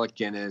Sir Alec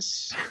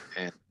Guinness,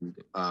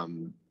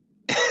 and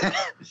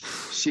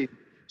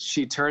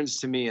she turns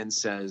to me and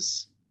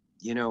says,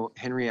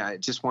 Henry, I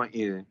don't want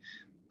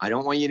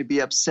you to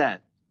be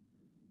upset,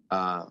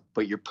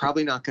 but you're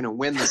probably not going to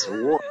win this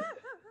award.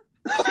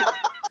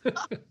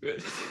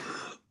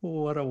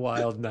 What a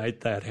wild night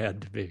that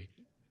had to be.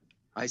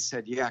 I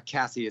said, yeah,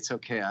 Kathy, it's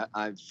okay.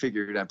 I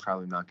figured I'm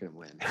probably not going to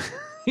win.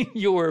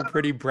 You were a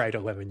pretty bright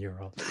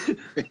 11-year-old.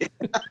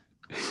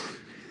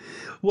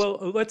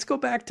 Well, let's go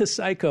back to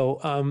Psycho.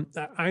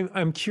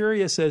 I'm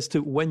curious as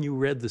to when you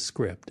read the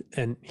script.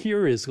 And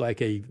here is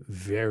like a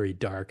very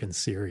dark and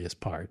serious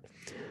part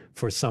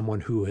for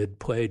someone who had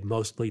played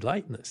mostly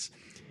lightness.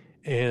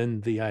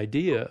 And the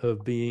idea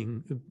of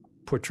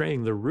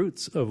portraying the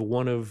roots of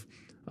one of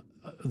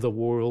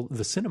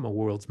the cinema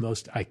world's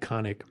most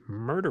iconic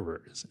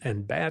murderers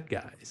and bad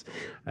guys.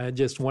 I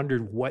just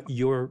wondered what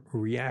your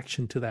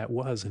reaction to that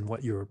was and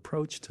what your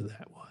approach to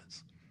that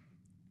was.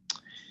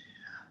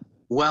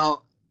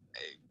 Well,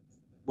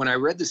 when I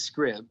read the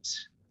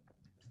script,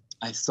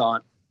 I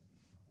thought,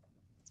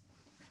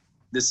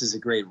 this is a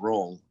great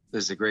role.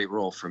 This is a great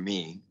role for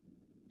me.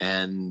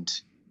 And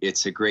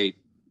it's a great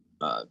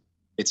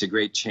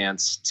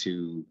chance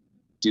to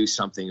do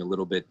something a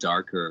little bit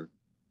darker,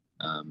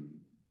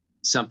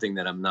 something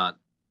that I'm not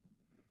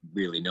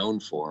really known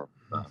for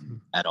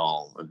at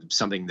all,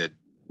 something that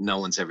no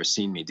one's ever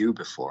seen me do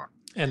before.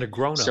 And a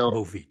grown-up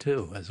movie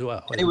too, as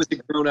well. It was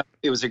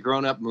a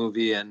grown-up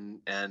movie, and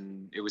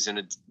it was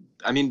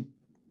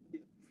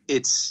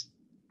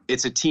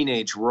it's a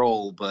teenage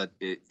role, but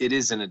it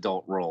is an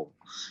adult role.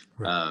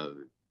 Right.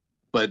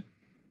 But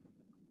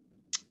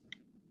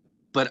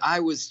I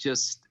was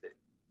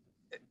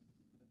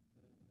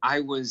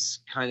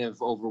kind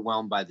of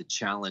overwhelmed by the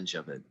challenge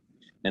of it.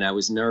 And I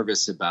was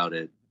nervous about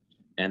it.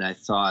 And I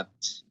thought,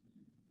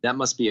 that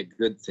must be a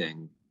good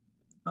thing.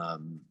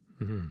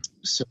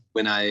 So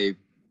when I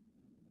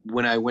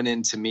went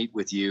in to meet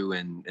with you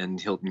and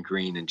Hilton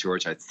Green and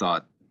George, I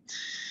thought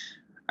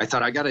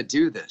I got to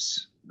do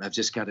this. I've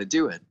just got to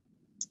do it.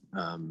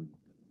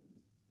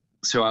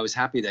 So I was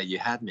happy that you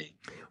had me.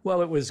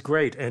 Well, it was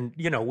great. And,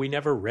 we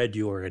never read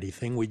you or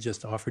anything. We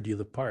just offered you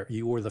the part.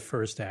 You were the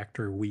first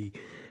actor we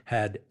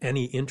had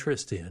any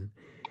interest in,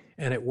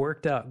 and it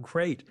worked out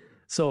great.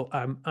 So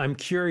I'm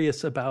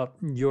curious about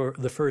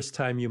the first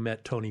time you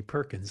met Tony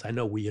Perkins. I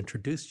know we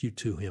introduced you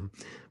to him,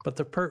 but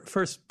the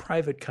first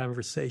private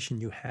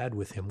conversation you had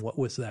with him, what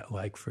was that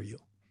like for you?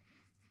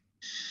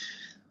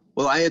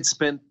 Well, I had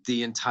spent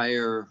the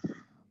entire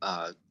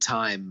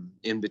time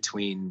in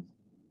between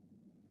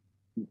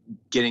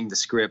getting the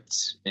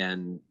script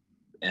and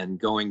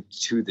going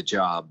to the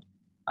job.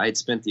 I had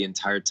spent the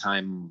entire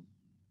time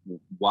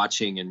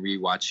watching and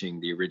rewatching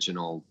the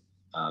original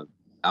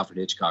Alfred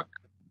Hitchcock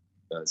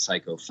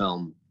Psycho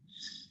film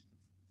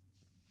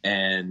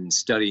and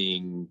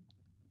studying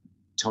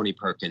Tony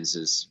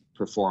Perkins's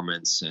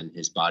performance and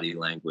his body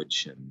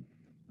language, and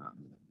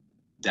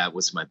that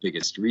was my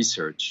biggest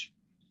research.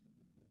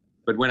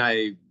 But when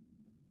I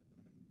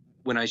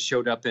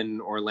showed up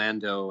in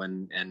Orlando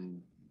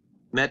and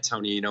met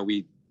Tony,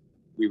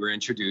 we we were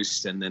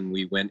introduced, and then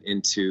we went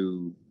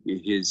into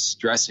his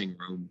dressing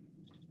room,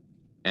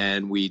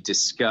 and we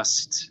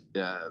discussed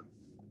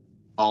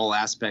all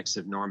aspects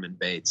of Norman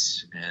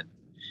Bates. And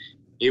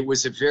it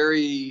was a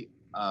very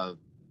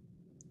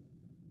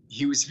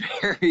he was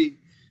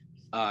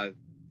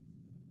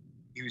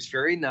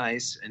very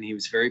nice, and he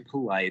was very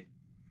polite,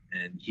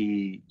 and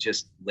he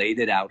just laid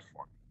it out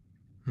for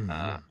me.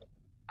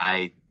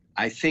 Mm-hmm.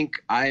 I think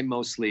I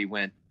mostly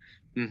went,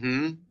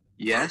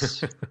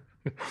 yes.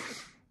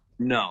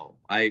 No,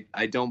 I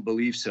don't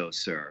believe so,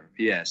 sir.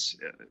 Yes,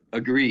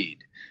 agreed.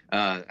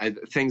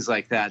 Things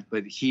like that.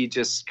 But he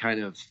just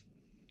kind of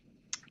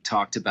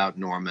talked about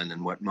Norman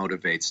and what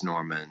motivates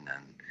Norman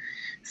and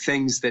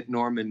things that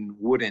Norman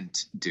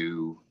wouldn't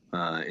do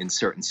in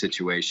certain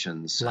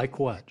situations. Like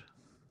what?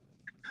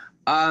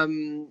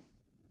 I'm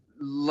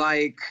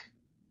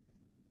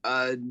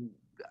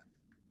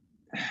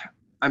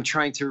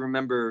trying to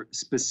remember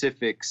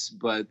specifics,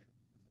 but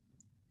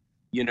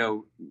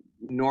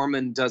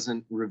Norman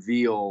doesn't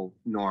reveal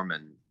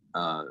Norman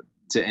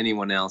to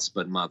anyone else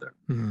but Mother.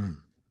 Mm.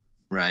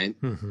 Right?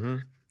 Mm-hmm.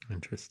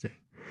 Interesting.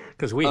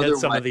 Because we had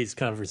some of these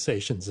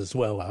conversations as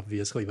well,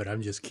 obviously, but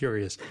I'm just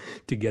curious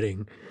to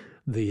getting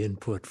the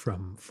input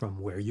from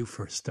where you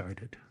first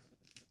started.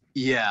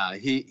 Yeah,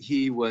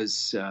 he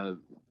was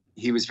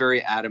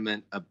very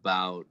adamant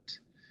about,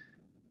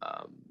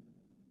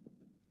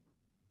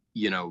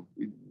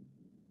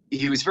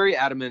 he was very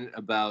adamant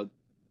about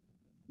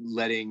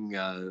letting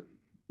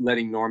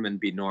Norman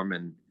be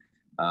Norman,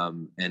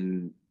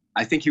 and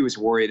I think he was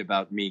worried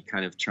about me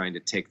kind of trying to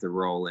take the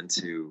role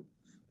into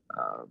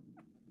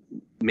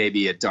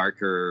maybe a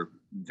darker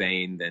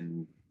vein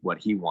than what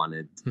he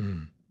wanted.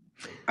 Mm-hmm.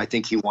 I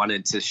think he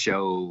wanted to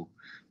show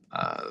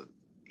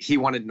he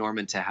wanted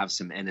Norman to have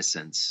some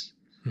innocence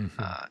at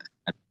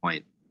the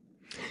point.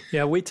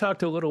 Yeah, we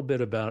talked a little bit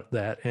about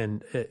that,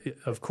 and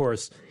of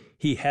course,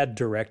 he had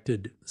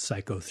directed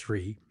Psycho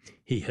 3.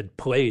 He had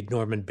played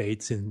Norman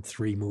Bates in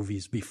 3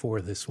 movies before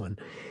this one,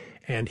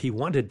 and he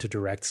wanted to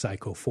direct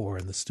Psycho 4,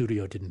 and the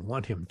studio didn't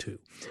want him to.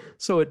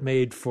 So it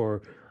made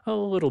for a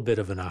little bit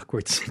of an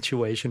awkward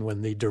situation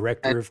when the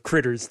director of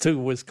Critters 2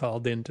 was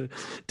called in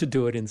to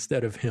do it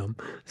instead of him.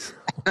 So.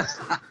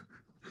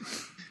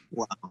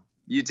 Wow.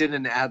 You did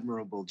an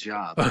admirable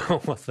job.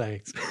 Oh, well,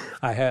 thanks.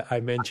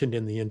 I mentioned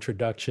in the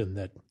introduction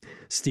that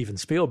Steven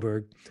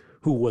Spielberg,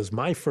 who was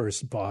my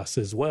first boss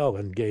as well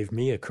and gave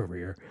me a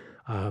career,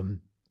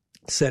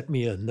 sent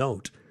me a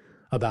note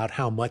about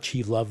how much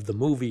he loved the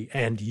movie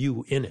and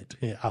you in it.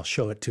 I'll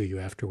show it to you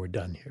after we're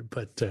done here.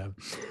 But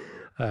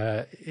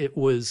it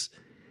was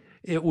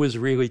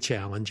really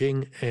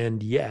challenging,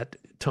 and yet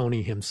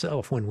Tony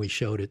himself, when we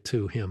showed it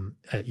to him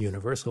at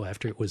Universal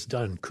after it was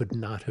done, could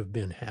not have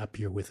been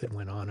happier with it.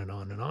 Went on and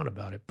on and on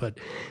about it. But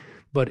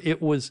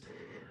it was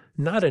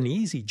not an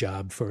easy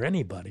job for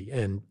anybody,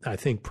 and I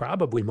think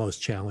probably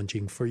most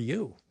challenging for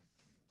you.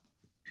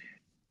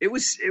 It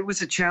was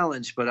a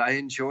challenge, but I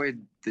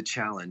enjoyed the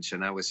challenge,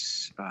 and I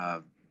was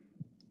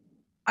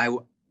I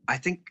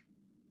think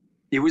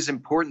it was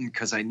important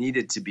because I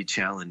needed to be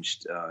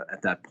challenged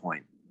at that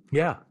point.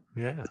 Yeah.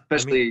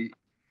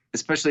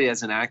 Especially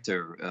as an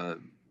actor,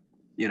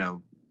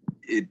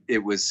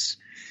 it was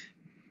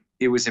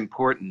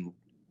important,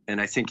 and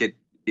I think it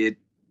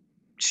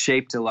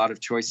shaped a lot of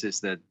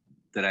choices that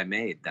I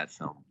made that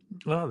film.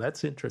 Well,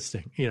 that's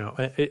interesting.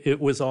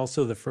 It was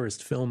also the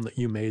first film that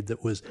you made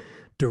that was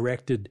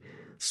directed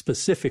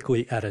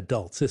specifically at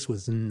adults. This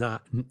was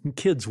not,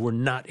 kids were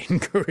not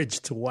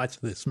encouraged to watch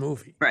this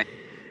movie. Right.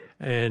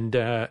 And,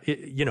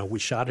 we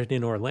shot it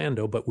in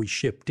Orlando, but we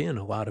shipped in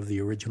a lot of the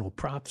original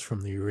props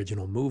from the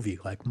original movie,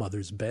 like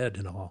Mother's Bed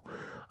and all,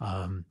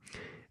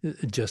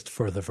 just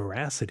for the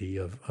veracity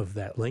of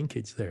that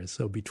linkage there.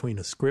 So between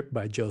a script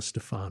by Joe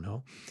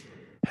Stefano,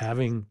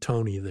 having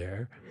Tony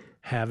there,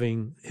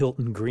 having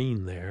Hilton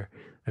Green there,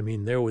 I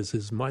mean, there was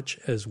as much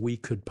as we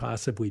could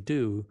possibly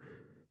do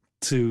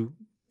to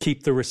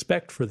keep the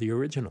respect for the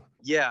original.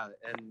 Yeah,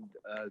 and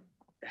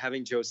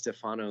having Joe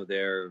Stefano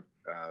there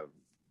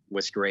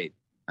was great,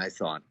 I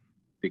thought,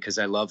 because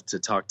I love to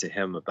talk to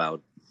him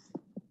about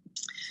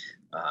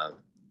the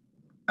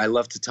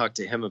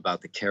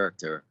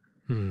character,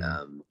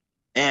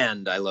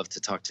 and I love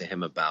to talk to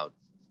him about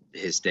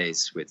his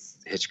days with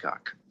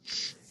Hitchcock.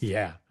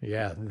 Yeah,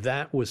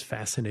 that was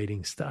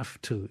fascinating stuff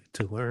to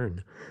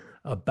learn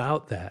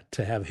about that,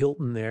 to have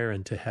Hilton there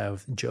and to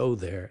have Joe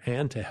there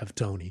and to have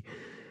Tony.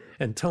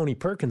 And Tony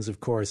Perkins, of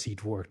course,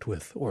 he'd worked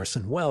with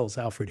Orson Welles,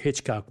 Alfred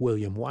Hitchcock,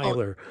 William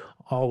Wyler,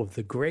 all of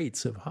the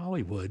greats of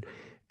Hollywood.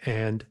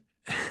 And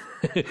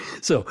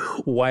so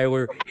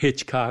Wyler,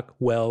 Hitchcock,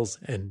 Welles,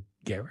 and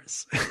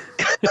Garris.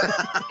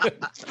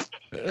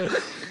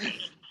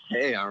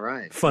 Hey, all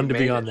right. Fun to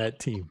be on that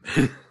team.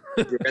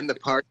 You're in the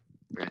party.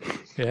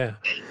 Yeah.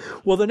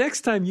 Well, the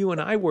next time you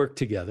and I worked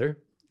together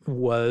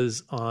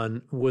was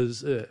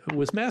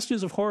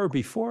Masters of Horror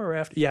before or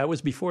after? Yeah, it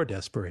was before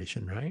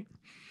Desperation, right?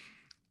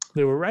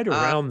 They were right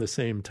around the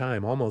same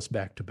time, almost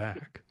back to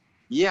back.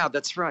 Yeah,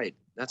 that's right.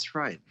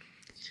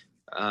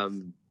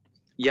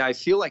 Yeah, I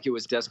feel like it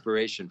was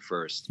Desperation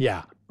first.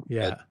 Yeah.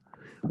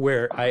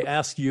 Where I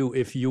asked you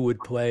if you would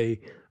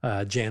play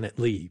Janet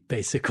Leigh,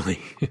 basically,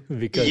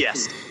 because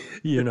Yes.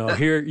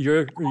 here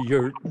you're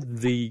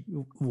the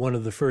one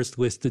of the first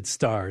listed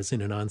stars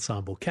in an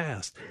ensemble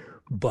cast,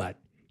 but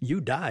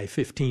you die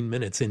 15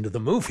 minutes into the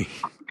movie.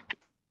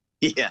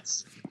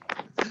 Yes.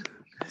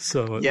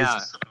 So it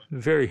was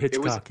very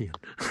Hitchcockian.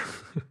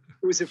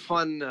 It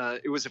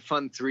was a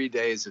fun 3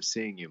 days of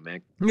seeing you,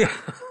 Mick. Yeah,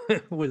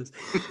 it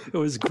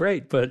was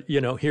great. But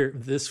here,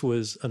 this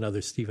was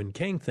another Stephen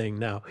King thing.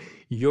 Now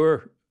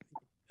you're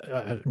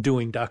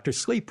doing Dr.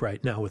 Sleep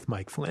right now with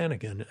Mike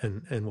Flanagan,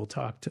 and we'll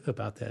talk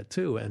about that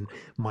too. And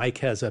Mike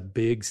has a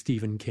big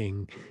Stephen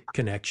King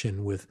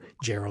connection with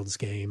Gerald's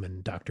Game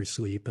and Dr.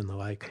 Sleep and the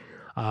like.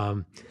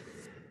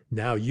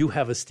 Now you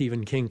have a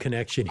Stephen King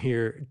connection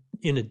here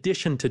in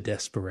addition to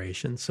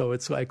Desperation. So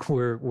it's like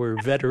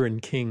we're veteran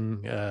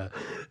King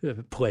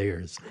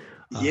players.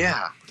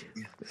 Yeah.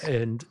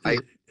 And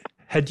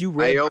had you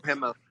read?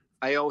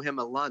 I owe him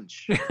a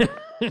lunch.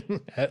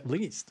 At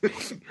least.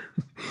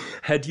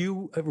 Had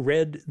you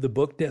read the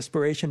book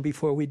Desperation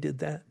before we did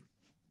that?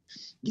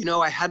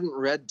 I hadn't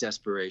read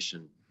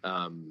Desperation.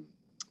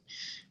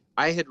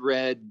 I had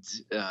read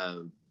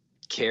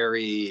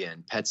Carrie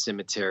and Pet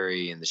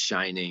Sematary and The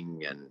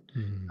Shining, and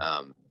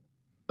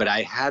but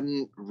I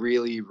hadn't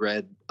really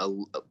read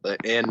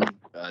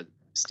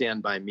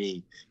Stand By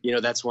Me.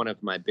 That's one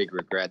of my big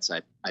regrets.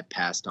 I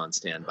passed on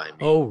Stand By Me.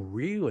 Oh,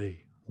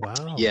 really?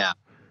 Wow. Yeah,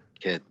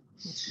 kid.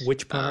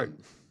 Which part?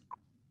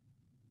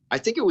 I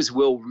think it was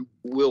Will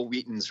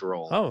Wheaton's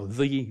role. Oh,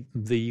 the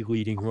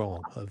leading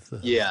role of the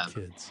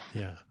kids.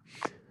 Yeah.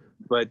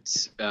 But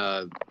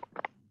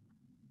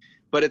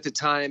at the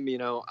time,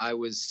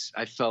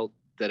 I felt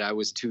that I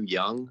was too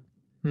young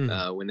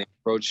when they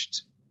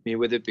approached me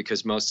with it,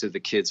 because most of the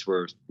kids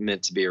were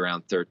meant to be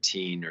around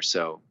 13 or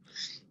so.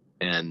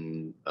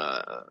 And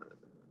well,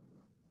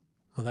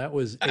 that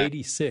was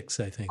 86,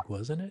 I think,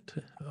 wasn't it?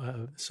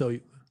 So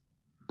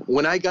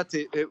when I got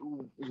to it,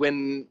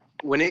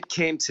 when it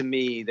came to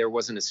me, there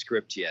wasn't a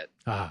script yet.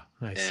 I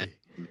see.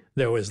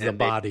 There was The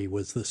Body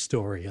was the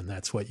story, and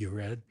that's what you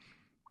read.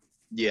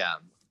 Yeah,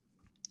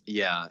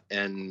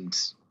 and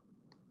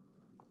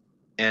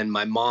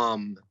my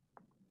mom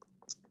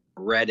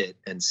read it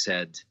and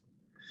said,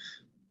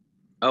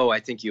 "Oh, I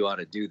think you ought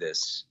to do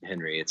this,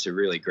 Henry. It's a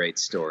really great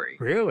story."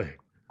 Really?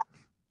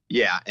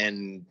 Yeah,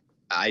 and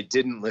I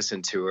didn't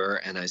listen to her,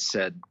 and I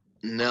said,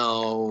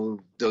 "No,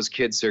 those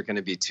kids are going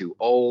to be too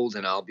old,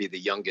 and I'll be the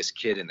youngest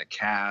kid in the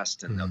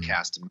cast, and they'll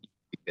cast me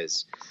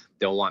because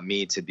they'll want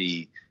me to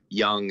be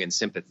young and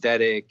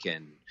sympathetic,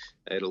 and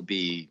it'll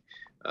be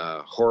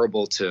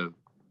horrible to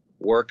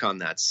work on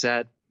that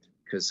set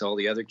because all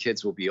the other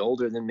kids will be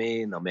older than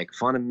me, and they'll make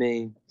fun of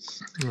me."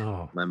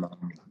 Oh.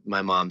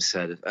 My mom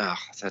said, "Oh,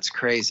 that's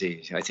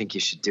crazy. I think you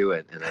should do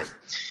it," and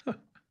I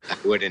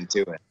wouldn't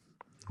do it.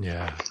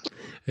 Yeah,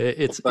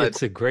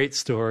 it's a great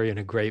story and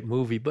a great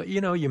movie, but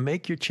you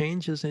make your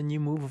changes and you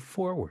move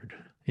forward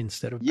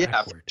instead of backward.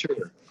 Yeah, for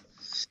sure.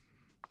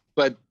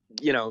 But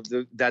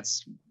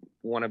that's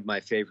one of my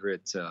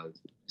favorite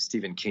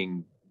Stephen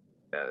King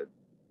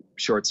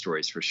short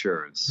stories for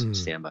sure.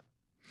 Stand By.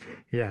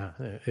 Yeah,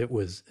 it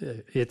was.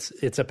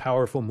 It's a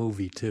powerful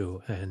movie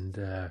too,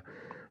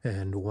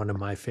 and one of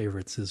my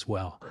favorites as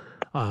well.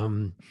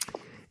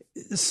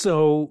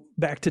 So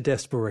back to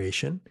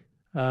Desperation.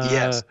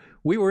 Yes.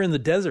 We were in the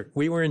desert.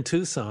 We were in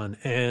Tucson,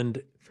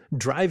 and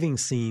driving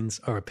scenes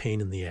are a pain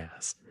in the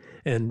ass.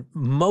 And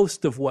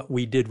most of what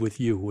we did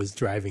with you was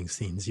driving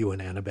scenes, you and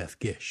Annabeth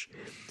Gish.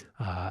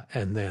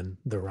 And then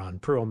the Ron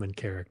Perlman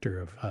character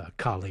of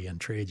Kali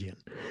and Trajan.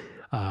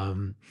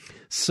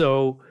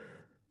 So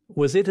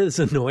was it as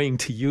annoying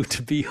to you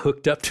to be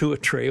hooked up to a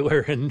trailer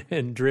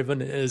and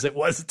driven as it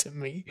was to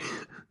me?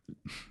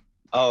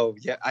 Oh,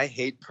 yeah. I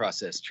hate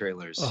process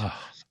trailers.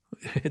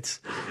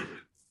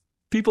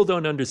 People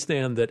don't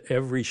understand that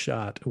every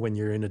shot when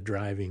you're in a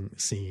driving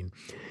scene,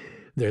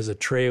 there's a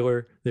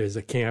trailer, there's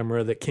a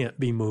camera that can't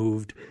be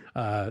moved.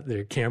 There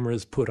are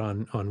cameras put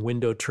on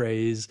window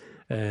trays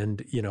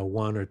and,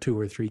 one or two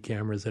or three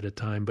cameras at a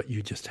time, but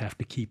you just have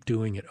to keep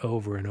doing it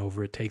over and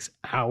over. It takes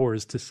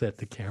hours to set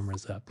the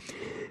cameras up.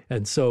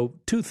 And so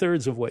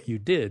 2/3 of what you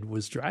did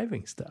was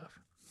driving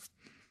stuff.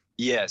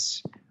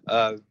 Yes.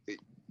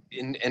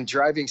 In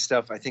driving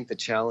stuff, I think the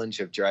challenge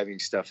of driving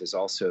stuff is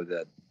also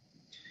that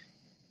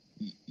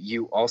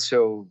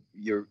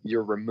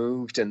you're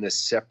removed in this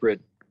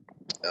separate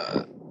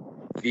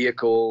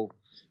vehicle,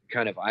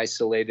 kind of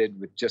isolated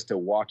with just a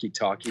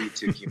walkie-talkie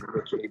to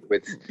communicate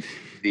with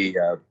the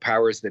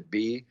powers that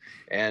be,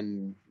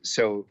 and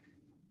so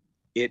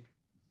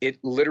it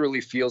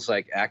literally feels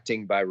like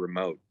acting by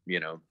remote.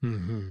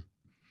 Mm-hmm.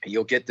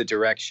 You'll get the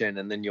direction,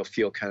 and then you'll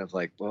feel kind of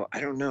like, well,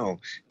 I don't know,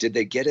 did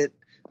they get it?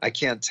 I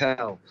can't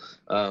tell.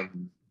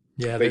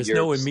 Yeah, there's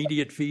no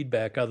immediate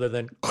feedback other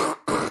than.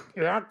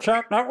 Yeah,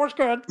 check. That was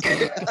good.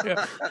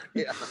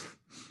 Yeah.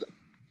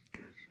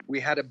 We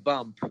had a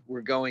bump.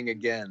 We're going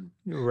again.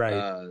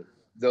 Right.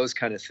 Those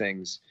kind of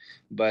things.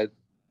 But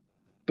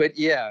but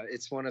yeah,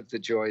 it's one of the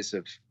joys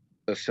of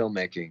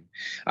filmmaking.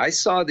 I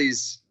saw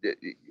this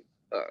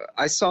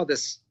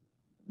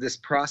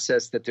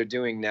process that they're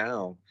doing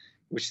now,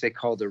 which they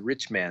call the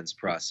rich man's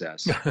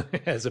process.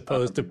 As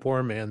opposed to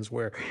poor man's,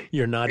 where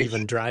you're not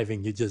even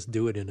driving, you just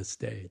do it in a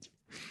stage.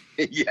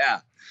 Yeah.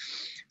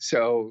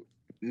 So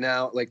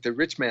now, like the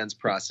rich man's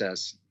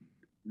process,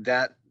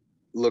 that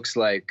looks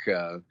like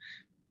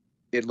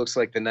it looks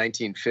like the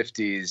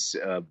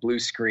 1950s blue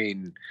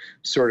screen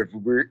sort of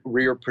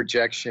rear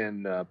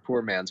projection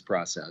poor man's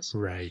process.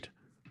 Right.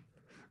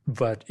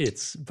 But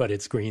it's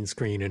green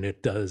screen, and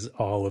it does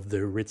all of the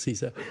ritzy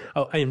stuff.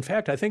 Oh, in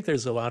fact, I think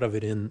there's a lot of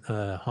it in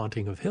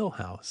Haunting of Hill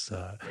House.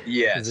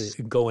 Yes.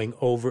 Going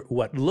over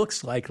what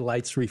looks like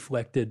lights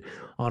reflected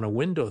on a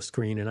window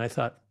screen. And I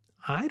thought,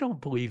 I don't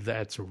believe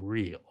that's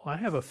real. I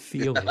have a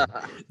feeling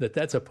that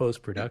that's a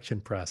post-production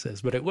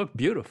process, but it looked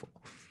beautiful.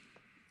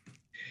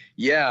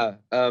 Yeah.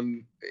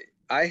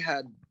 I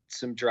had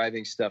some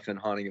driving stuff in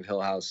Haunting of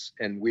Hill House,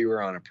 and we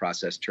were on a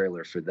process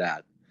trailer for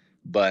that.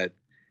 But,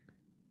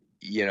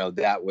 you know,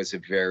 that was a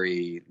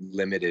very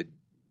limited,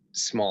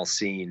 small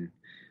scene.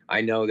 I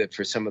know that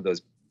for some of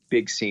those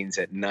big scenes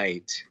at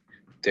night,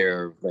 there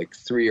are like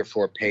 3 or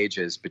 4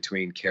 pages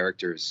between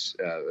characters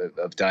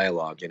of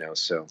dialogue, you know,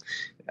 so...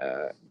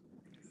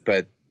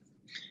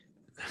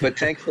 But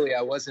thankfully,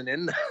 I wasn't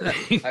in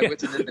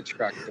the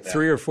truck for that.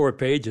 3 or 4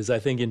 pages. I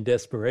think in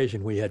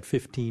Desperation we had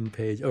 15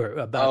 pages, or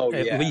about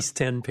at least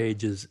 10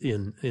 pages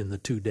in the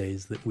 2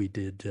 days that we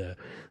did the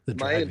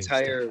driving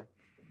stuff.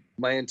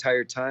 My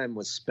entire time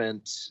was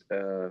spent.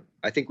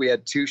 I think we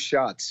had 2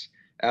 shots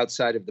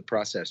outside of the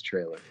process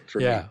trailer. For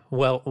me.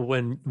 Well,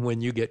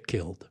 when you get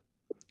killed,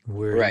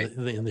 we're right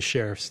in the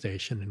sheriff's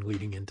station and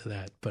leading into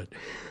that,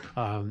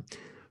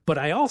 But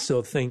I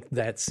also think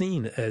that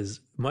scene, as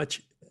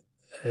much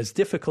as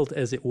difficult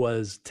as it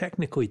was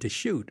technically to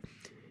shoot,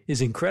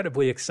 is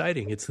incredibly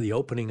exciting. It's the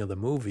opening of the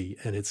movie,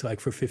 and it's like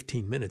for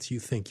 15 minutes you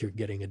think you're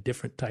getting a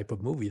different type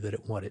of movie than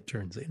what it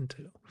turns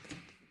into.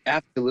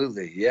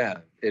 Absolutely, yeah,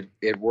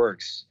 it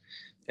works,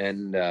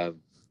 and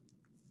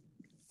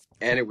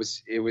it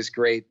was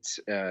great.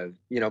 You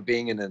know,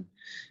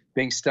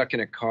 being stuck in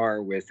a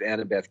car with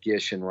Annabeth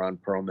Gish and Ron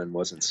Perlman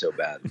wasn't so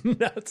bad.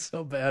 Not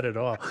so bad at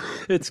all.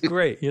 It's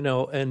great, you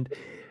know,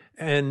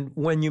 and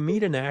when you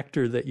meet an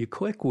actor that you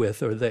click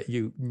with, or that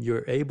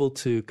you're able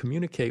to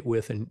communicate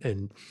with,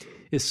 and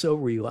is so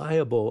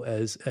reliable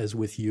as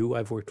with you.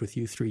 I've worked with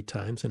you 3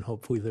 times, and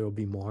hopefully there will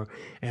be more.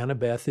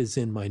 Annabeth is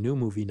in my new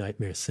movie,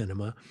 Nightmare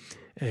Cinema,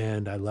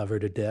 and I love her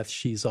to death.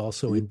 She's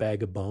also in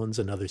Bag of Bones,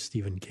 another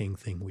Stephen King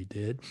thing we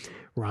did.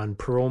 Ron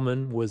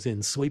Perlman was in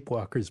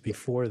Sleepwalkers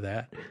before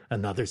that,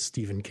 another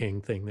Stephen King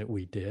thing that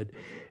we did.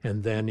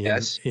 And then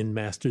in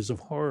Masters of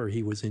Horror,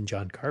 he was in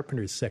John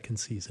Carpenter's 2nd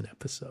season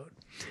episode.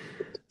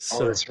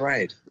 So that's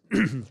right.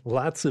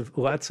 lots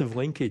of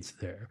linkage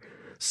there.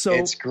 So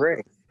it's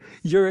great.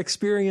 Your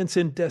experience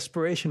in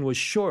Desperation was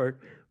short,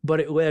 but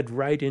it led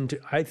right into,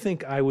 I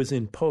think I was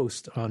in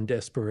post on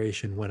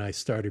Desperation when I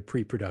started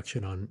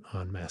pre-production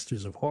on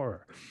Masters of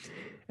Horror.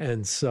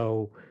 And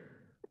so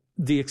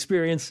the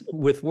experience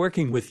with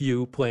working with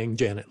you playing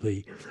Janet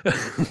Leigh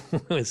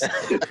was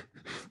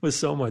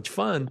so much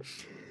fun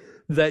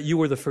that you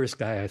were the first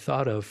guy I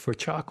thought of for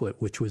Chocolate,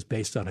 which was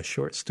based on a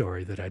short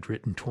story that I'd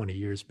written 20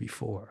 years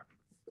before.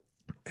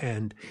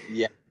 And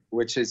yeah,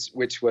 which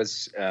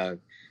was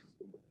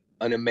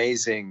an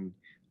amazing,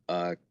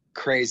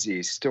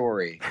 crazy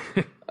story.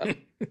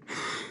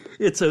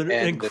 It's an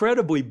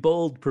incredibly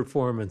bold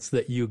performance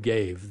that you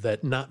gave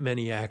that not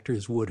many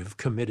actors would have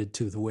committed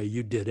to the way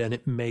you did, and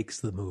it makes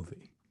the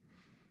movie.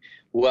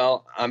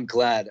 Well, I'm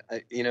glad.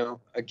 You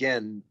know,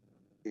 again,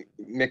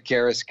 Mick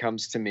Garris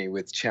comes to me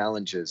with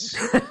challenges.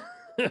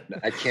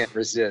 I can't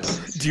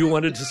resist. Do you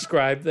want to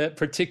describe that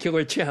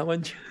particular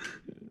challenge?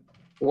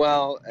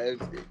 Well,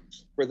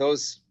 for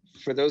those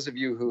of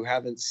you who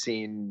haven't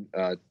seen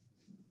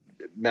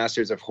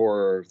Masters of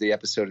Horror, the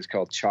episode is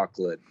called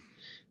Chocolate,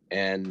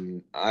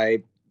 and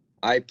I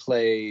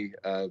play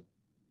a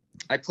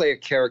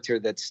character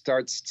that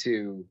starts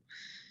to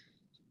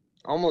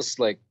almost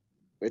like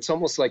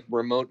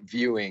remote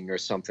viewing or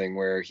something,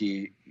 where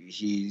he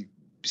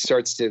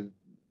starts to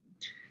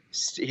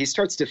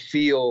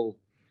feel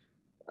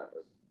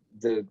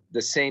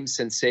the same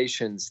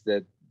sensations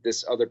that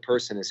this other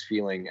person is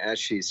feeling as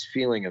she's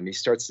feeling them. He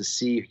starts to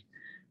see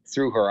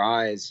through her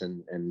eyes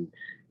and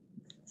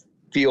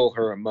feel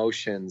her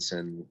emotions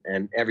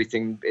and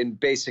everything. And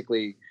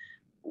basically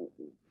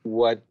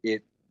what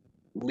it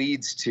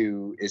leads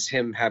to is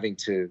him having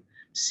to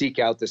seek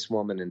out this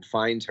woman and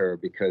find her,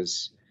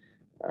 because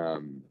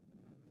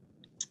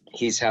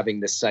he's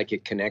having this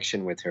psychic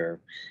connection with her.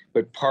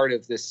 But part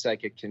of this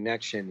psychic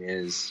connection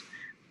is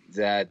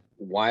that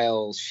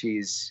while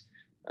she's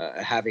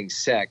having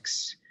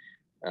sex,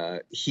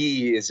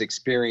 he is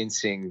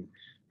experiencing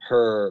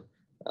her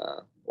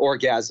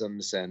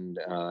orgasms and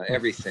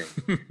everything.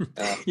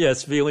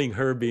 Yes, feeling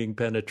her being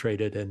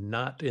penetrated, and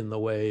not in the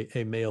way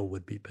a male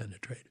would be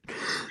penetrated.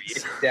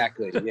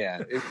 Exactly.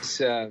 Yeah,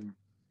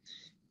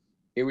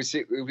 It was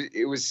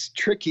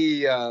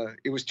tricky.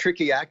 It was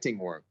tricky acting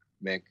work,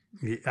 Mick.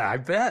 Yeah, I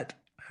bet.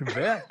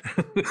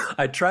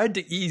 I tried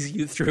to ease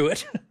you through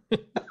it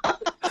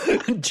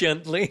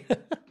gently.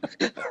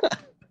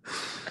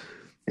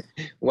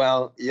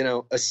 Well,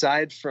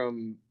 aside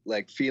from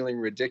like feeling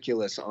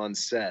ridiculous on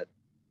set,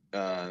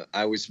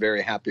 I was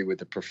very happy with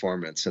the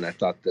performance, and I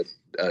thought that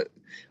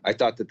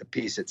the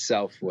piece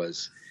itself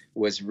was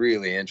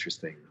really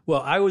interesting.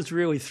 Well, I was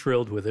really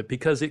thrilled with it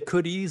because it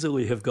could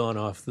easily have gone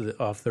off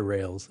the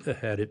rails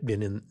had it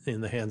been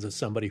in the hands of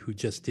somebody who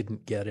just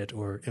didn't get it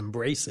or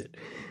embrace it,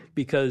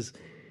 because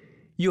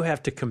you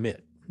have to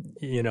commit.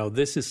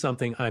 This is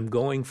something I'm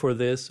going for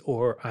this,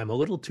 or I'm a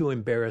little too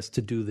embarrassed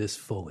to do this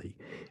fully.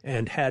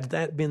 And had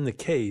that been the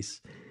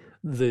case,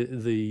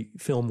 the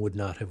film would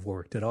not have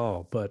worked at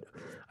all. But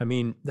I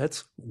mean,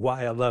 that's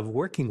why I love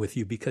working with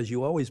you, because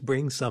you always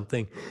bring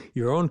something,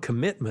 your own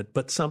commitment,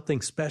 but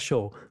something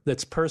special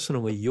that's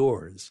personally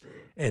yours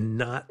and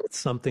not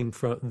something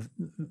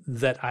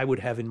that I would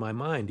have in my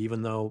mind,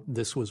 even though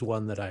this was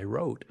one that I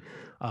wrote.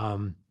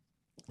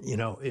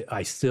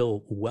 I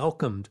still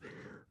welcomed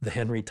the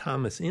Henry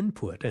Thomas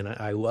input, and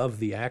I love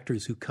the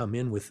actors who come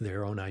in with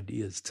their own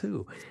ideas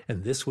too.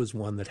 And this was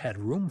one that had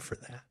room for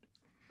that.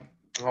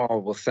 Oh,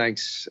 well,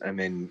 thanks. I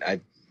mean,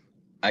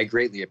 I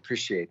greatly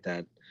appreciate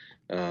that.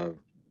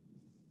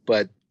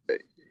 But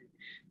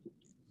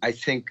I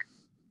think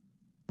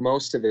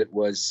most of it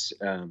was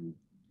a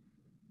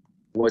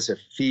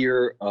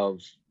fear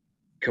of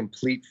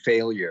complete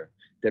failure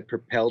that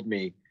propelled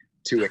me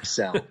to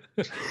excel.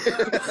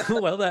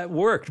 Well, that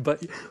worked.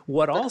 But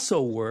what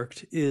also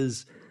worked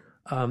is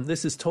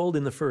this is told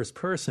in the first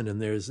person,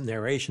 and there's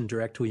narration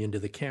directly into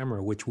the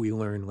camera, which we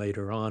learn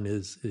later on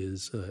is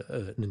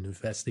an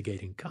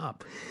investigating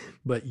cop.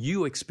 But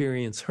you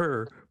experience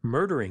her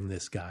murdering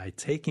this guy,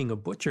 taking a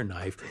butcher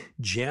knife,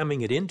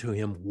 jamming it into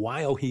him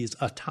while he's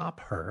atop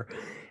her,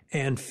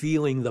 and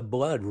feeling the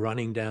blood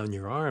running down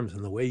your arms.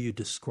 And the way you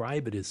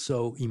describe it is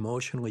so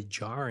emotionally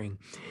jarring.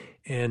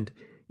 And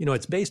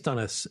it's based on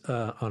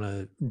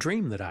a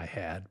dream that I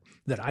had,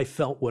 that I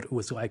felt what it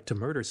was like to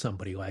murder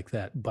somebody like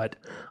that, but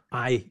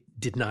I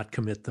did not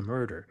commit the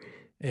murder.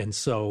 And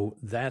so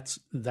that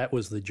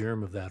was the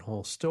germ of that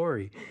whole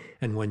story.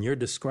 And when you're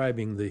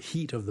describing the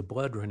heat of the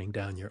blood running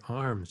down your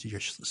arms, you're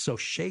so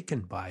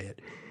shaken by it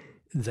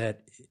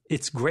that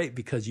it's great,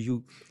 because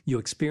you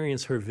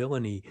experience her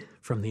villainy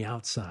from the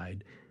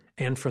outside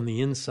and from the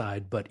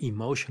inside, but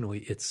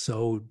emotionally it's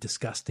so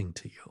disgusting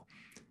to you.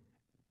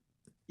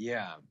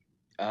 Yeah.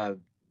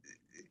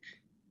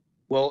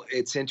 Well,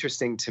 it's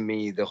interesting to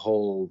me, the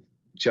whole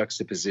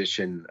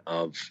juxtaposition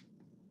of,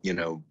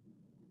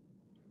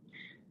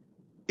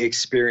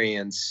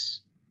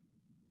 experience,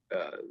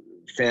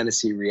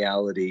 fantasy,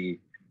 reality,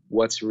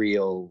 what's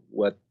real,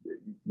 what,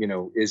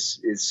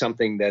 is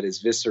something that is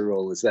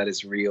visceral, is that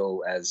as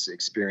real as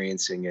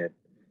experiencing it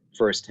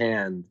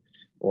firsthand,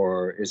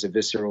 or is a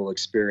visceral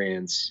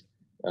experience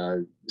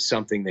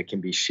something that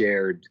can be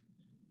shared,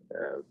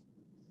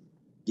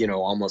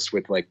 almost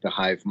with like the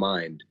hive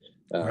mind.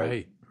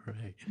 Right.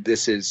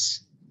 This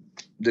is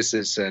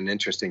an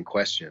interesting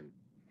question.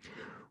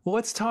 Well,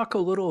 let's talk a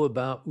little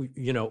about,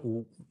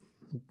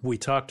 we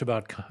talked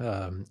about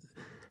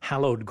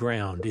hallowed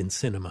ground in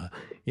cinema.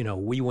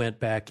 We went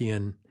back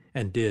in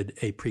and did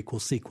a prequel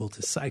sequel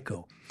to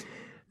Psycho.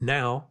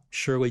 Now,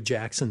 Shirley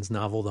Jackson's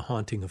novel, The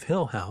Haunting of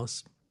Hill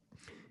House,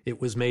 it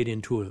was made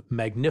into a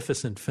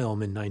magnificent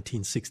film in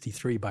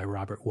 1963 by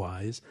Robert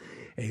Wise,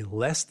 a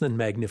less than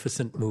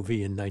magnificent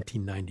movie in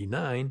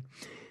 1999,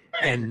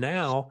 and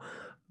now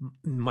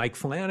Mike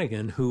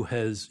Flanagan, who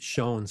has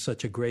shown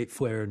such a great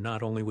flair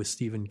not only with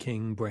Stephen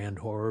King brand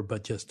horror,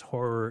 but just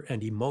horror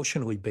and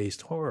emotionally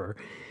based horror,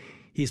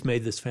 he's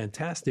made this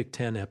fantastic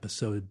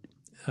 10-episode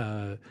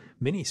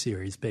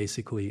miniseries,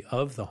 basically,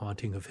 of The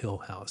Haunting of Hill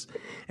House.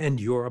 And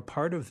you're a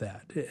part of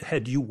that.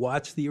 Had you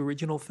watched the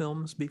original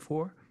films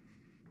before?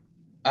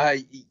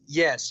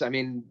 Yes. I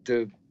mean,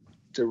 the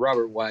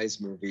Robert Wise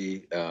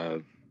movie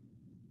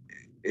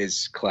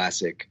is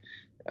classic.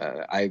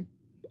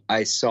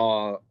 I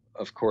saw,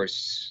 of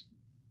course,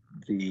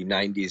 the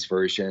 90s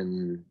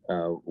version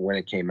when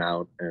it came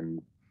out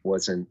and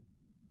wasn't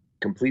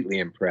completely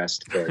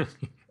impressed, but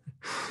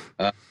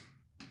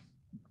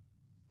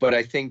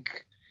I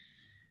think,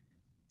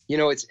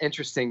 it's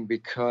interesting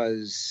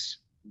because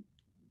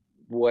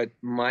what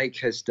Mike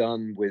has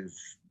done with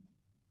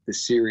the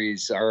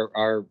series,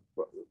 our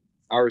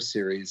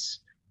series,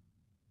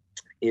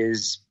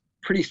 is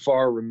pretty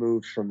far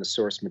removed from the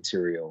source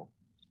material.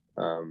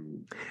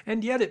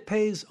 And yet it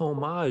pays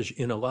homage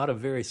in a lot of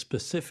very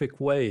specific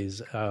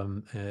ways.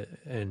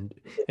 And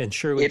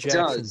Shirley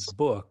Jackson's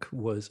book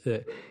was,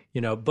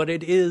 but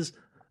it is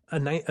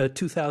a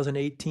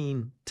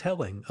 2018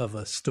 telling of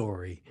a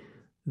story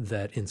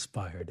that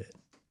inspired it.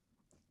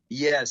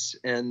 Yes,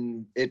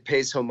 and it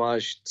pays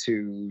homage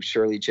to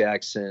Shirley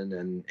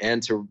Jackson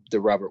and to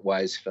the Robert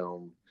Wise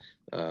film.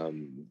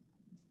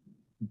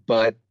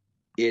 But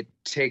it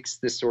takes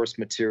the source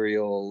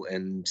material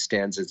and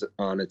stands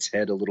on its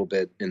head a little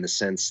bit, in the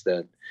sense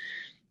that,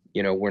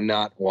 we're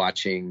not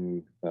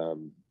watching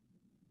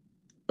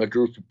a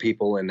group of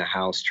people in the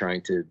house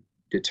trying to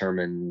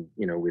determine,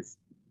 with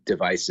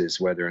devices,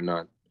 whether or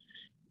not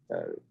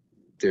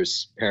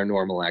there's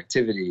paranormal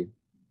activity.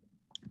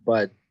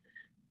 But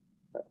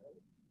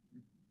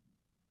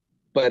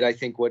I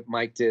think what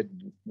Mike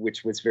did,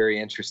 which was very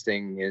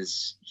interesting,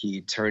 is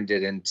he turned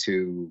it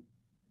into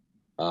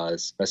a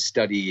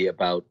study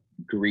about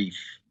grief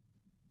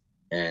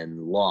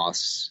and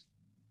loss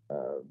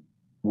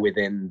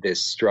within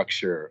this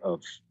structure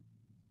of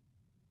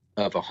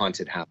a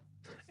haunted house.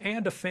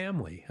 And a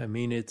family. I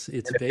mean, it's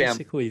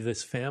basically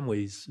this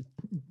family's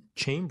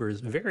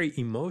chambers, very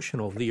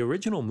emotional. The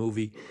original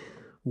movie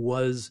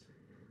was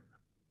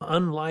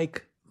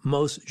unlike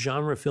most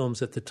genre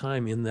films at the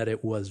time in that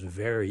it was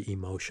very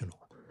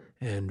emotional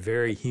and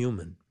very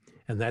human.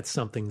 And that's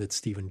something that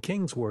Stephen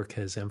King's work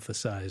has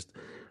emphasized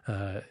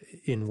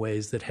in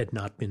ways that had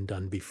not been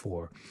done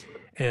before.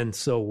 And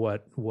so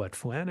what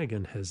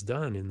Flanagan has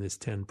done in this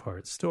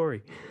 10-part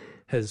story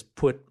has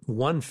put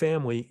one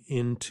family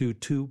into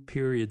two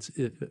periods.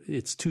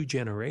 It's two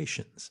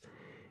generations.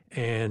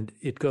 And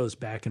it goes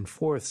back and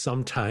forth.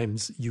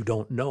 Sometimes you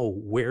don't know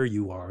where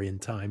you are in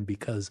time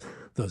because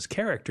those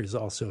characters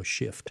also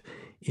shift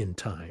in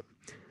time.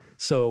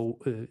 So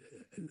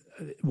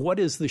what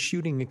is the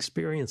shooting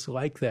experience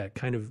like that,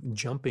 kind of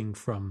jumping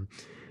from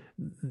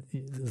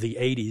the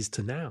 80s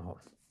to now?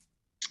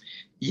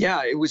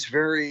 Yeah, it was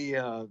very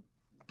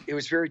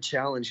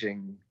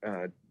challenging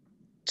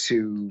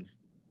to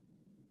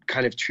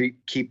kind of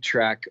keep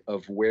track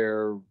of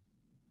where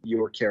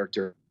your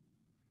character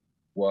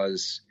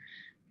was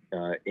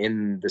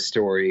in the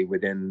story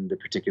within the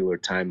particular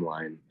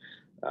timeline.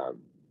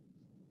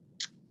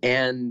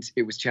 And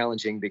it was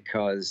challenging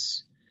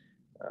because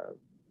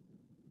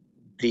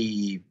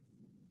the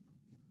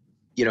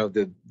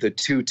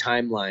two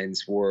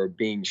timelines were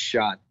being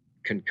shot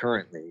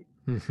concurrently.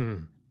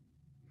 Mm-hmm.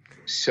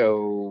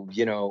 So,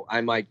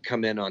 I might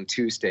come in on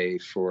Tuesday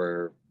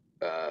for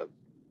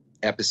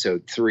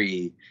episode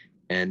 3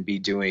 and be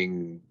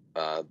doing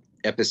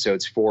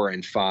episodes 4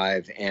 and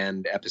 5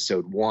 and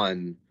episode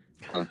 1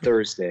 on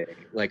Thursday,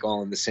 like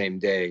all in the same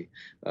day.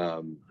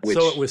 So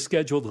it was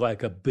scheduled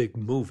like a big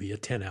movie, a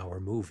 10-hour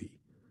movie.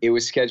 It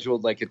was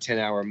scheduled like a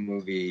 10-hour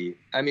movie.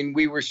 I mean,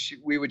 we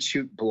would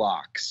shoot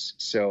blocks.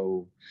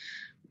 So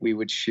we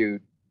would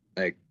shoot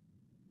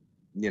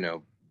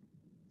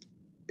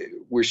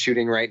we're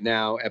shooting right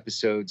now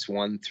episodes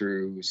 1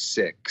 through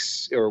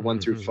 6 or 1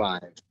 through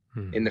 5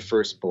 in the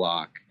first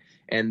block.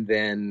 And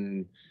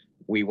then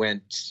we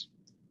went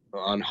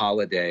on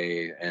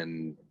holiday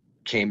and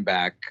came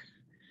back,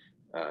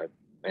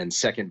 and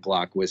second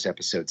block was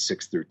episode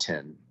 6 through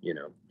 10,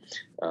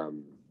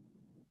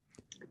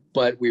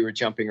 but we were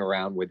jumping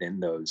around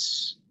within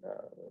those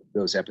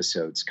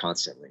episodes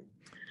constantly.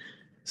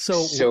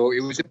 So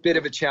it was a bit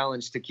of a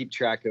challenge to keep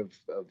track of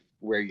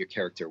where your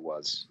character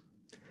was.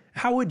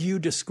 How would you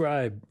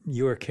describe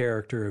your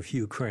character of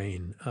Hugh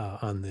Crane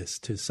on this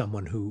to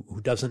someone who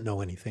doesn't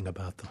know anything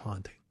about The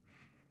Haunting?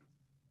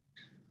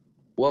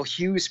 Well,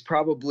 Hugh's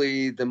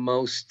probably the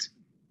most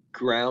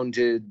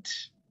grounded,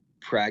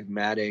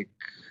 pragmatic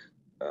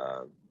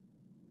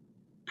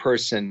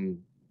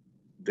person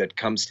that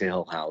comes to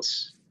Hill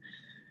House.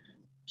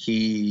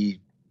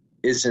 He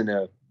isn't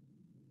a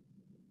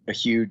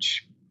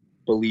huge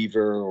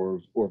believer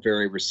or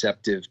very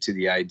receptive to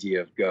the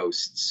idea of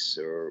ghosts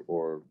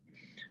or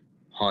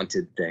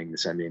haunted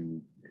things. I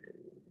mean,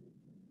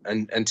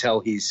 until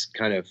he's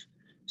kind of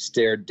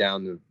stared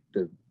down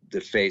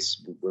the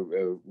face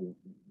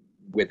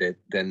with it,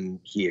 then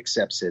he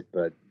accepts it.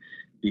 But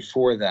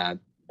before that,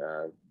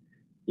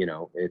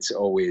 it's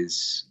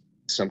always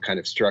some kind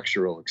of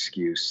structural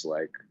excuse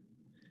like,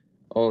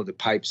 oh, the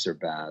pipes are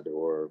bad,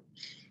 or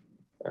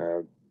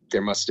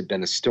there must have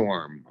been a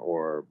storm,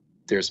 or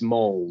there's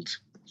mold.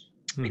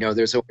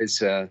 There's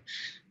always a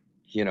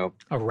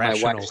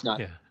rational,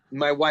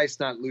 my wife's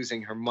not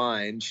losing her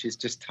mind. She's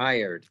just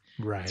tired.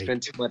 Right. It's been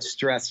too much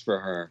stress for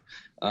her.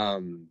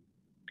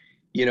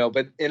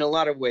 But in a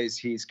lot of ways,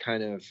 he's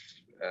kind of,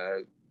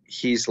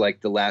 he's like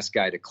the last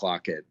guy to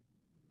clock it,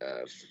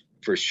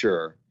 for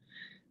sure.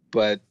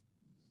 But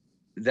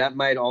that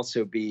might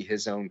also be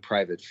his own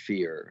private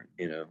fear,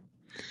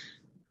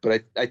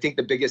 But I think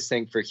the biggest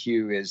thing for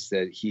Hugh is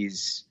that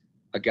he's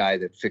a guy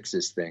that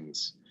fixes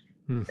things.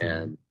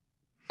 Mm-hmm.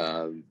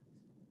 And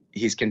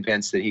he's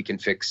convinced that he can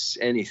fix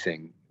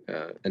anything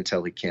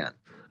until he can't.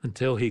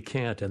 Until he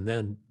can't. And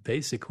then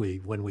basically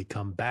when we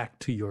come back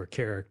to your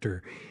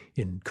character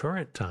in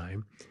current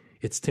time,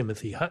 it's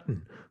Timothy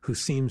Hutton, who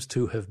seems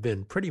to have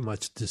been pretty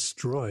much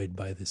destroyed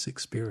by this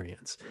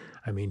experience.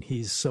 I mean,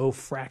 he's so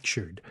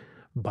fractured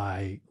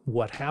by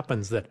what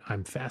happens that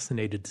I'm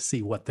fascinated to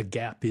see what the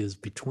gap is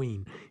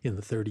between in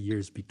the 30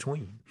 years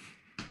between.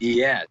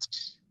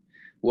 Yes.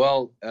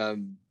 Well,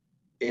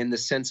 in the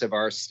sense of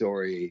our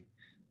story,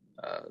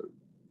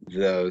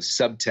 the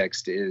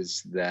subtext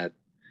is that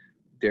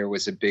there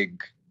was a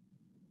big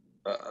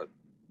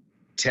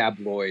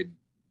tabloid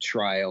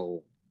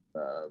trial,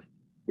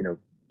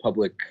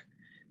 public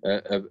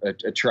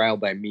a trial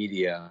by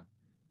media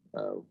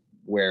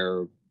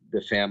where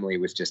the family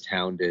was just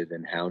hounded,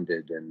 and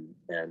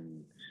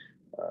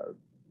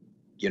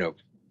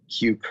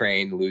Hugh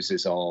Crane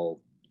loses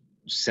all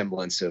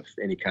semblance of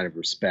any kind of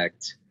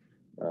respect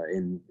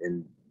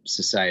in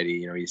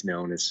society. He's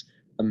known as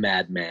a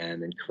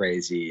madman and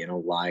crazy and a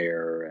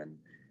liar and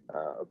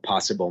a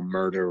possible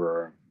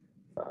murderer.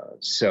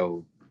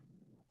 So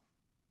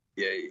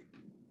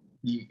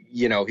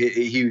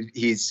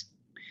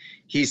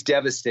he's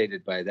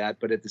devastated by that,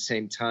 but at the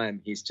same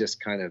time, he's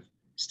just kind of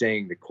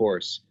staying the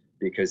course,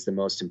 because the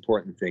most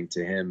important thing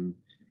to him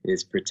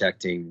is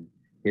protecting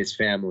his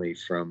family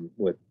from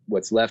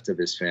what's left of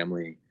his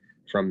family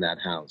from that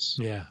house.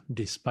 Yeah,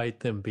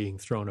 despite them being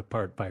thrown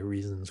apart by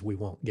reasons we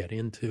won't get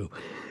into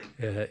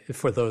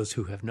for those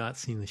who have not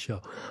seen the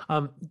show.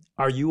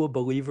 Are you a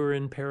believer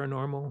in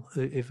paranormal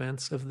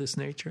events of this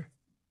nature?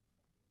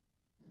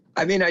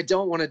 I mean, I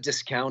don't want to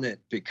discount it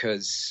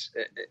because,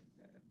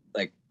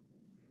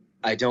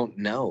 I don't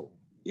know.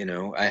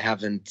 I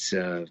haven't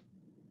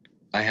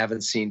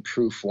seen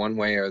proof one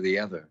way or the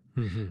other.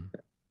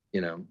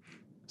 Mm-hmm.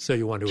 So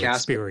you want to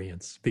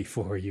experience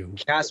before you.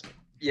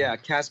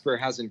 Casper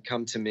hasn't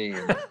come to me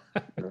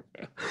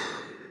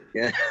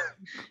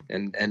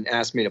and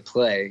asked me to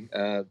play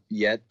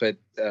yet. But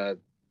at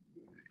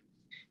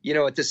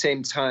the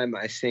same time,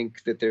 I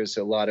think that there's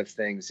a lot of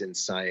things in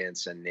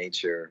science and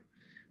nature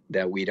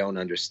that we don't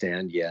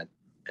understand yet,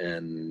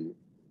 and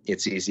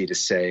it's easy to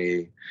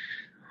say,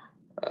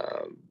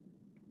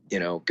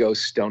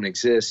 ghosts don't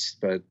exist,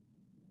 but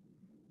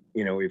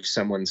if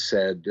someone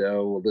said,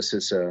 "Oh, well, this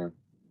is a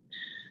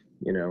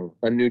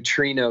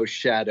neutrino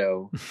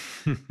shadow,"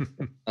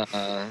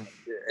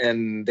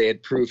 and they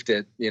had proved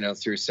it,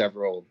 through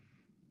several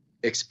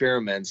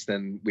experiments,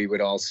 then we would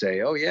all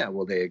say, "Oh yeah,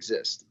 well, they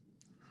exist."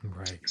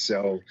 Right.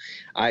 So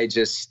I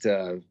just,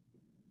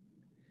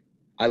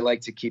 I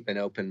like to keep an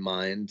open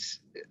mind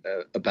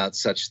about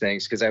such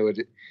things, because I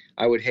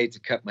would hate to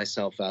cut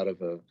myself out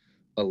of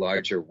a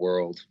larger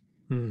world.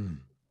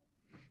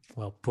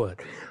 Well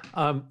put.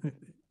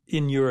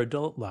 In your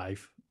adult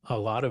life, a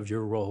lot of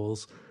your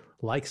roles,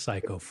 like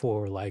Psycho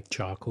 4, like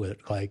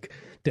Chocolate, like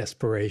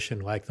Desperation,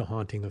 like The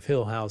Haunting of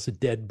Hill House,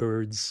 Dead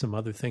Birds, some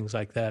other things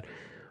like that,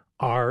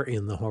 are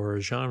in the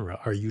horror genre.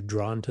 Are you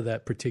drawn to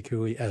that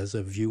particularly as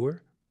a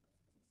viewer?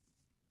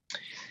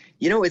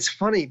 It's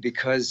funny,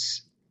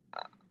 because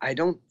I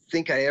don't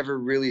think I ever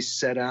really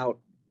set out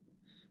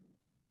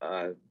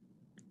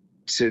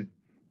to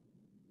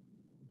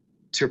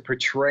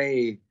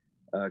portray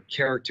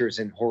characters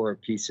in horror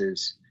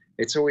pieces.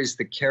 It's always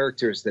the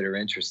characters that are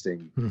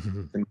interesting.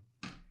 Mm-hmm.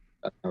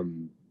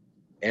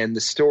 And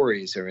the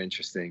stories are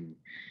interesting.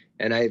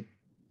 And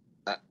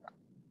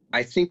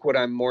I think what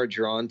I'm more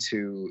drawn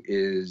to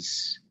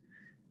is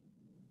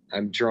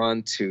I'm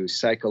drawn to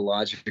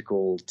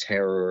psychological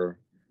terror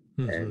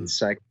and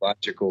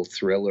psychological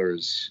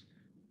thrillers.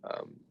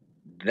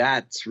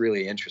 That's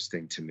really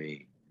interesting to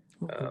me.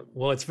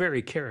 Well, it's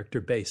very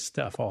character-based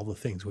stuff, all the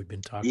things we've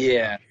been talking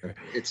about here.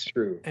 It's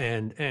true.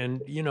 And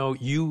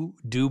you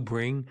do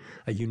bring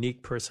a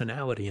unique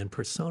personality and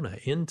persona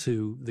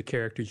into the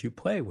characters you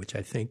play, which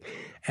I think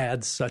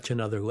adds such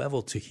another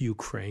level to Hugh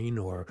Crane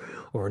or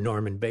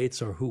Norman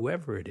Bates or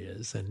whoever it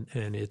is. And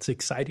it's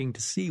exciting to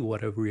see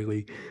what a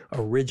really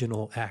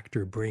original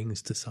actor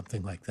brings to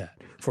something like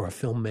that for a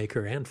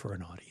filmmaker and for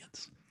an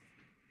audience.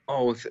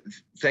 Oh,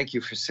 thank you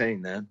for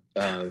saying that.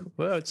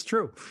 Well, it's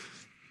true.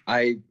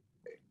 I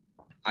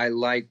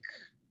like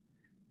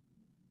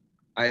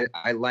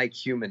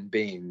human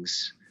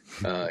beings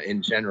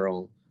in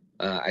general.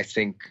 I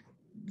think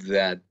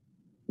that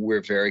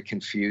we're very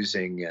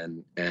confusing,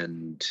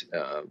 and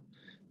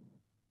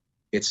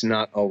it's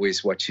not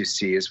always what you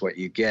see is what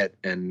you get.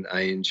 And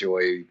I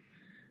enjoy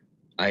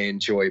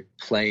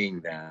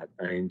playing that.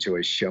 I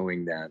enjoy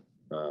showing that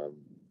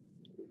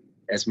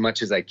as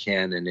much as I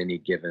can in any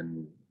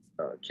given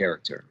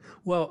character.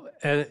 Well,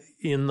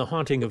 in The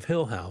Haunting of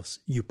Hill House,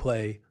 you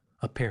play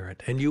a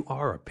parent, and you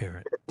are a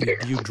parent.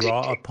 Did you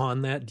draw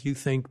upon that? Do you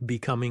think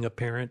becoming a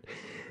parent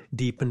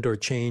deepened or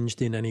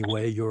changed in any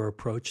way your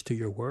approach to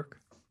your work?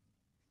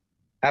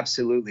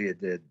 Absolutely, it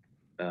did.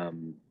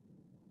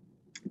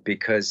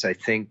 Because I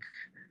think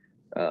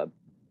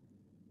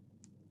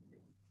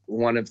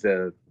one of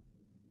the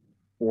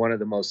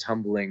most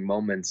humbling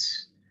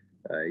moments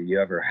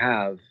you ever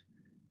have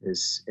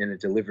is in a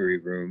delivery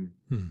room,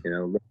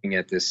 looking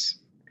at this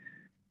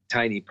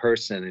tiny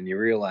person, and you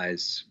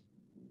realize,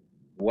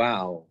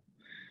 wow,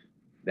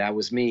 that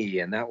was me,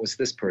 and that was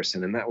this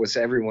person, and that was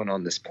everyone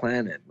on this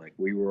planet. Like,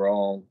 we were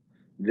all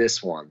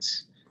this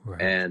once.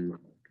 Right. And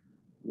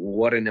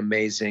what an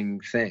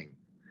amazing thing.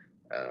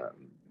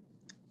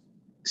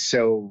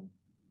 So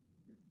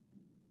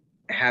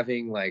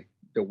having like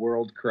the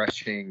world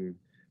crushing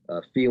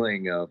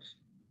feeling of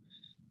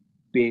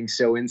being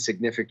so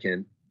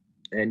insignificant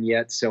and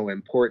yet so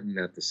important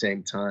at the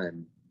same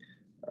time,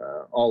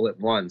 all at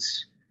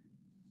once,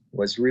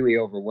 was really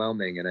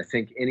overwhelming. And I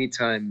think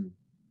anytime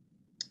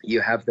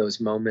you have those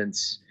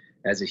moments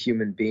as a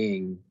human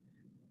being,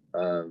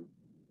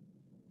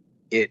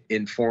 it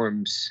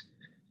informs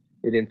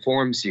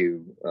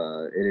you.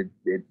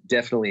 It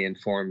definitely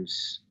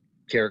informs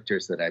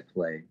characters that I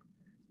play.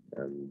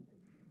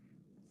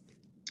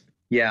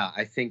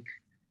 I think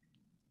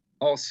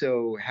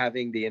also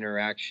having the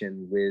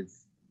interaction with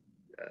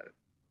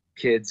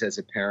kids as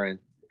a parent,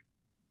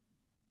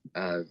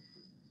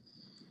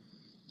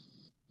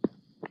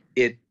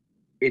 it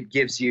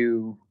gives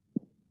you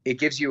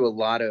a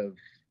lot of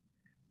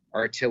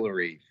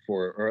artillery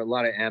or a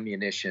lot of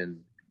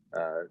ammunition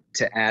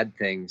to add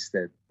things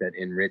that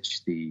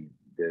enrich the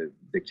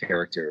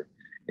character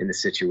in the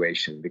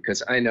situation.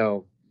 Because I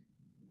know,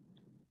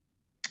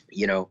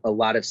 a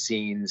lot of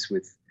scenes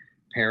with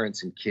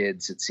parents and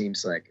kids, it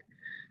seems like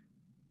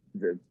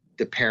the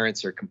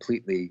parents are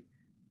completely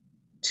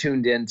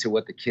tuned into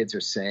what the kids are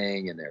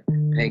saying, and they're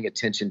paying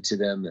attention to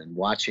them and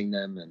watching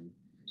them,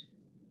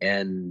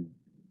 and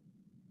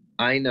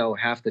I know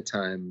half the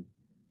time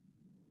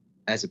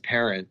as a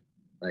parent,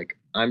 like,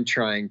 I'm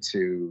trying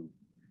to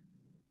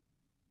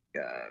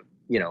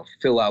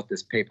fill out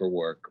this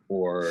paperwork,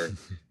 or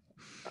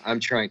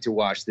I'm trying to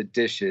wash the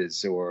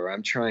dishes, or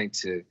I'm trying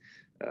to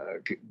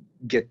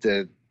get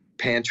the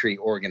pantry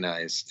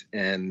organized,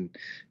 and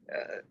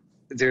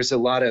there's a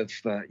lot of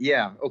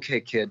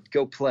okay, kid,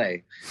 go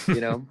play,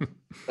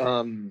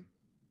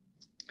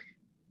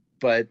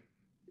 but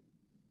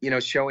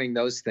showing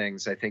those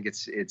things, I think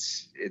it's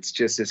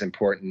just as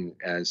important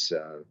as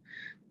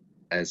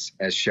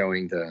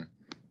showing the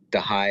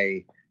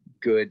high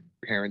good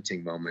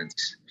parenting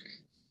moments.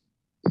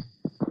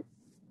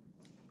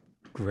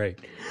 Great.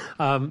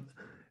 We're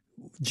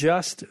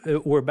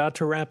about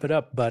to wrap it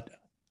up, but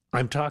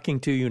I'm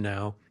talking to you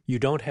now. You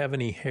don't have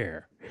any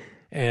hair.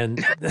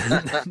 And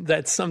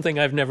that's something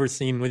I've never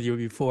seen with you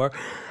before.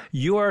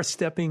 You are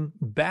stepping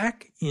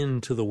back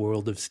into the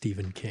world of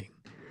Stephen King.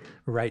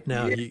 Right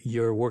now,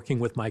 you're working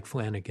with Mike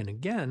Flanagan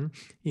again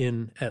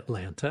in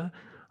Atlanta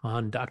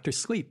on Dr.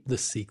 Sleep, the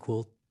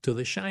sequel to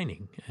The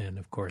Shining. And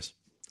of course,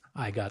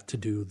 I got to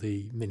do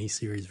the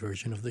miniseries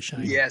version of The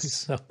Shining. Yes,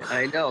 so,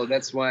 I know.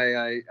 That's why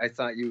I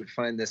thought you would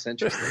find this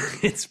interesting.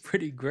 It's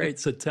pretty great.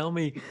 So tell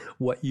me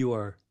what you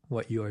are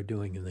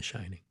doing in The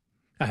Shining.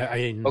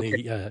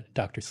 The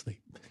Dr.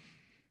 Sleep.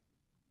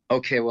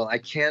 Okay, well, I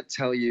can't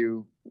tell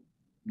you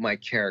my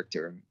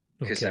character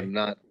because I'm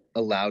not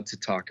allowed to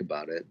talk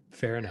about it.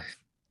 Fair enough.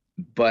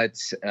 But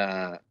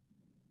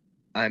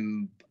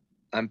I'm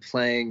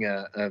playing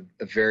a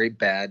very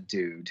bad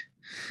dude,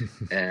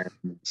 and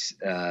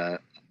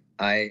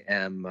I'm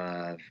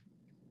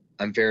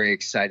very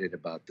excited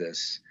about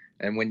this.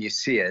 And when you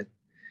see it,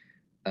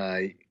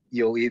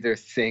 you'll either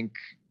think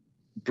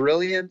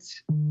brilliant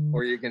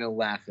or you're going to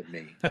laugh at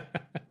me.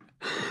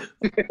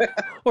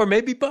 Or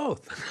maybe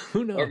both.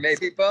 Who knows? Or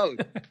maybe both.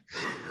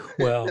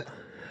 Well,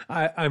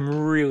 I'm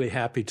really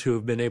happy to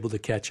have been able to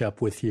catch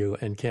up with you,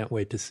 and can't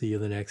wait to see you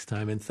the next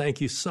time. And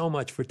thank you so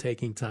much for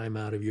taking time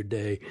out of your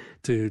day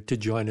to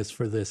join us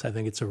for this. I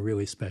think it's a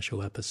really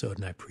special episode,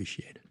 and I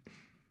appreciate it.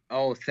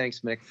 Oh,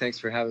 thanks, Mick. Thanks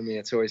for having me.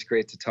 It's always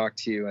great to talk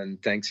to you,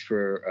 and thanks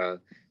for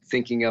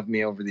thinking of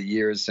me over the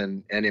years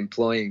and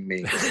employing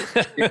me.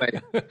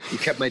 You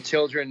kept my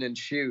children in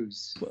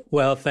shoes.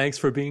 Well, thanks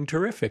for being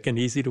terrific and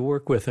easy to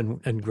work with,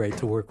 and great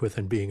to work with,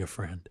 and being a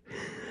friend.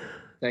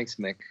 Thanks,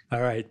 Mick.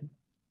 All right.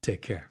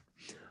 Take care.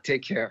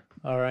 Take care.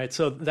 All right.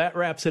 So that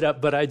wraps it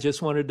up. But I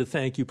just wanted to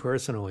thank you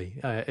personally.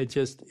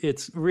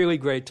 It's really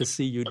great to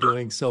see you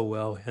doing so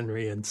well,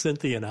 Henry. And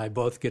Cynthia and I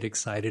both get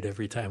excited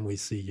every time we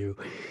see you.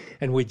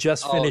 And we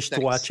just finished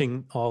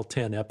watching all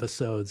 10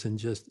 episodes,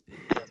 and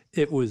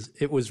it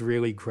was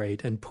really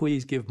great. And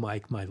please give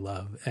Mike my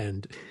love.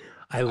 And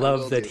I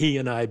love that he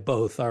and I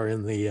both are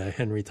in the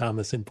Henry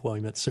Thomas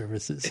Employment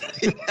Services.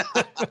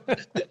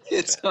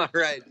 It's all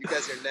right. You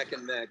guys are neck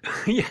and neck.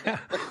 Yeah,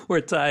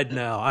 we're tied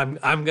now.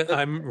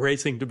 I'm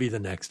racing to be the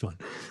next one.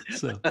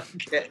 So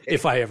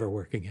if I ever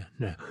work again,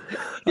 no.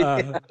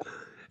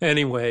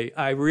 Anyway,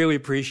 I really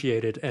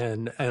appreciate it,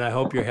 and I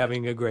hope you're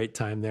having a great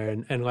time there.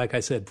 And like I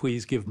said,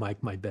 please give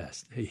Mike my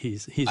best.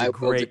 He's a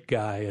great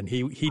guy, and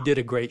he did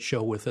a great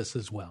show with us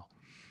as well.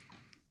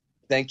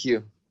 Thank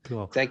you.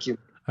 Cool. Thank you.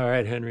 All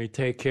right, Henry,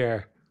 take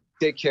care.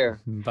 Take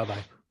care.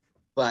 Bye-bye.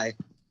 Bye.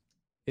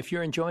 If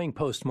you're enjoying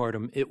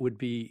Postmortem, it would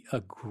be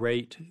a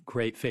great,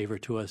 great favor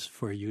to us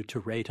for you to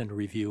rate and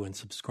review and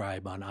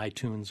subscribe on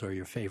iTunes or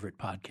your favorite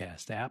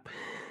podcast app.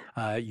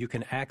 You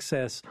can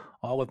access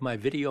all of my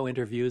video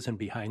interviews and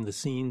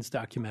behind-the-scenes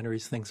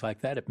documentaries, things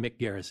like that, at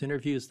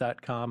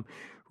mickgarrisinterviews.com.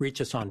 Reach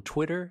us on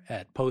Twitter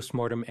at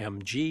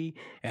PostmortemMG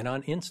and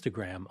on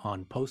Instagram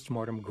on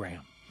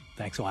PostmortemGram.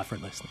 Thanks a lot for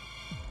listening.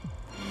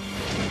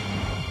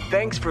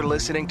 Thanks for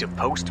listening to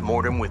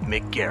Postmortem with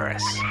Mick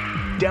Garris.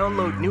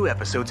 Download new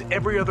episodes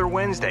every other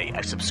Wednesday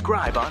and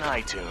subscribe on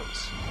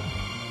iTunes.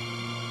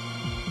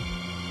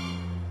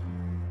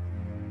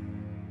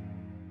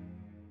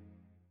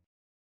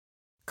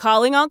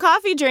 Calling all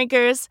coffee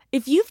drinkers.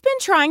 If you've been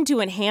trying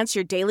to enhance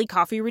your daily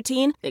coffee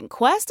routine, then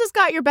Quest has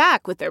got your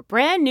back with their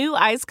brand new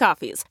iced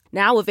coffees.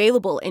 Now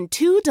available in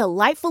 2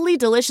 delightfully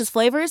delicious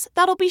flavors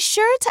that'll be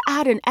sure to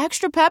add an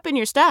extra pep in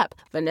your step.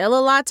 Vanilla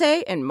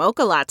latte and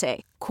mocha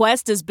latte.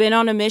 Quest has been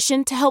on a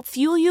mission to help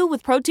fuel you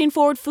with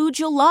protein-forward foods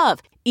you'll love.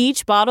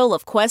 Each bottle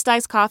of Quest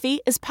iced coffee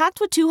is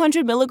packed with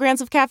 200 milligrams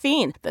of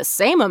caffeine, the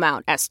same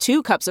amount as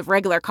 2 cups of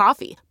regular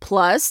coffee,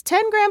 plus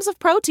 10 grams of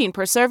protein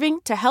per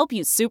serving to help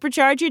you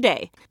supercharge your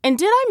day. And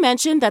did I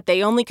mention that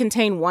they only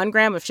contain 1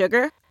 gram of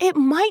sugar? It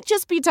might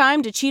just be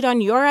time to cheat on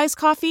your iced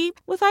coffee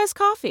with iced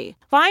coffee.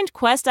 Find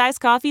Quest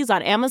iced coffees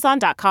on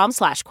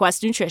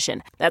Amazon.com/Quest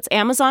Nutrition. That's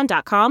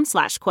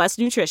Amazon.com/Quest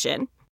Nutrition.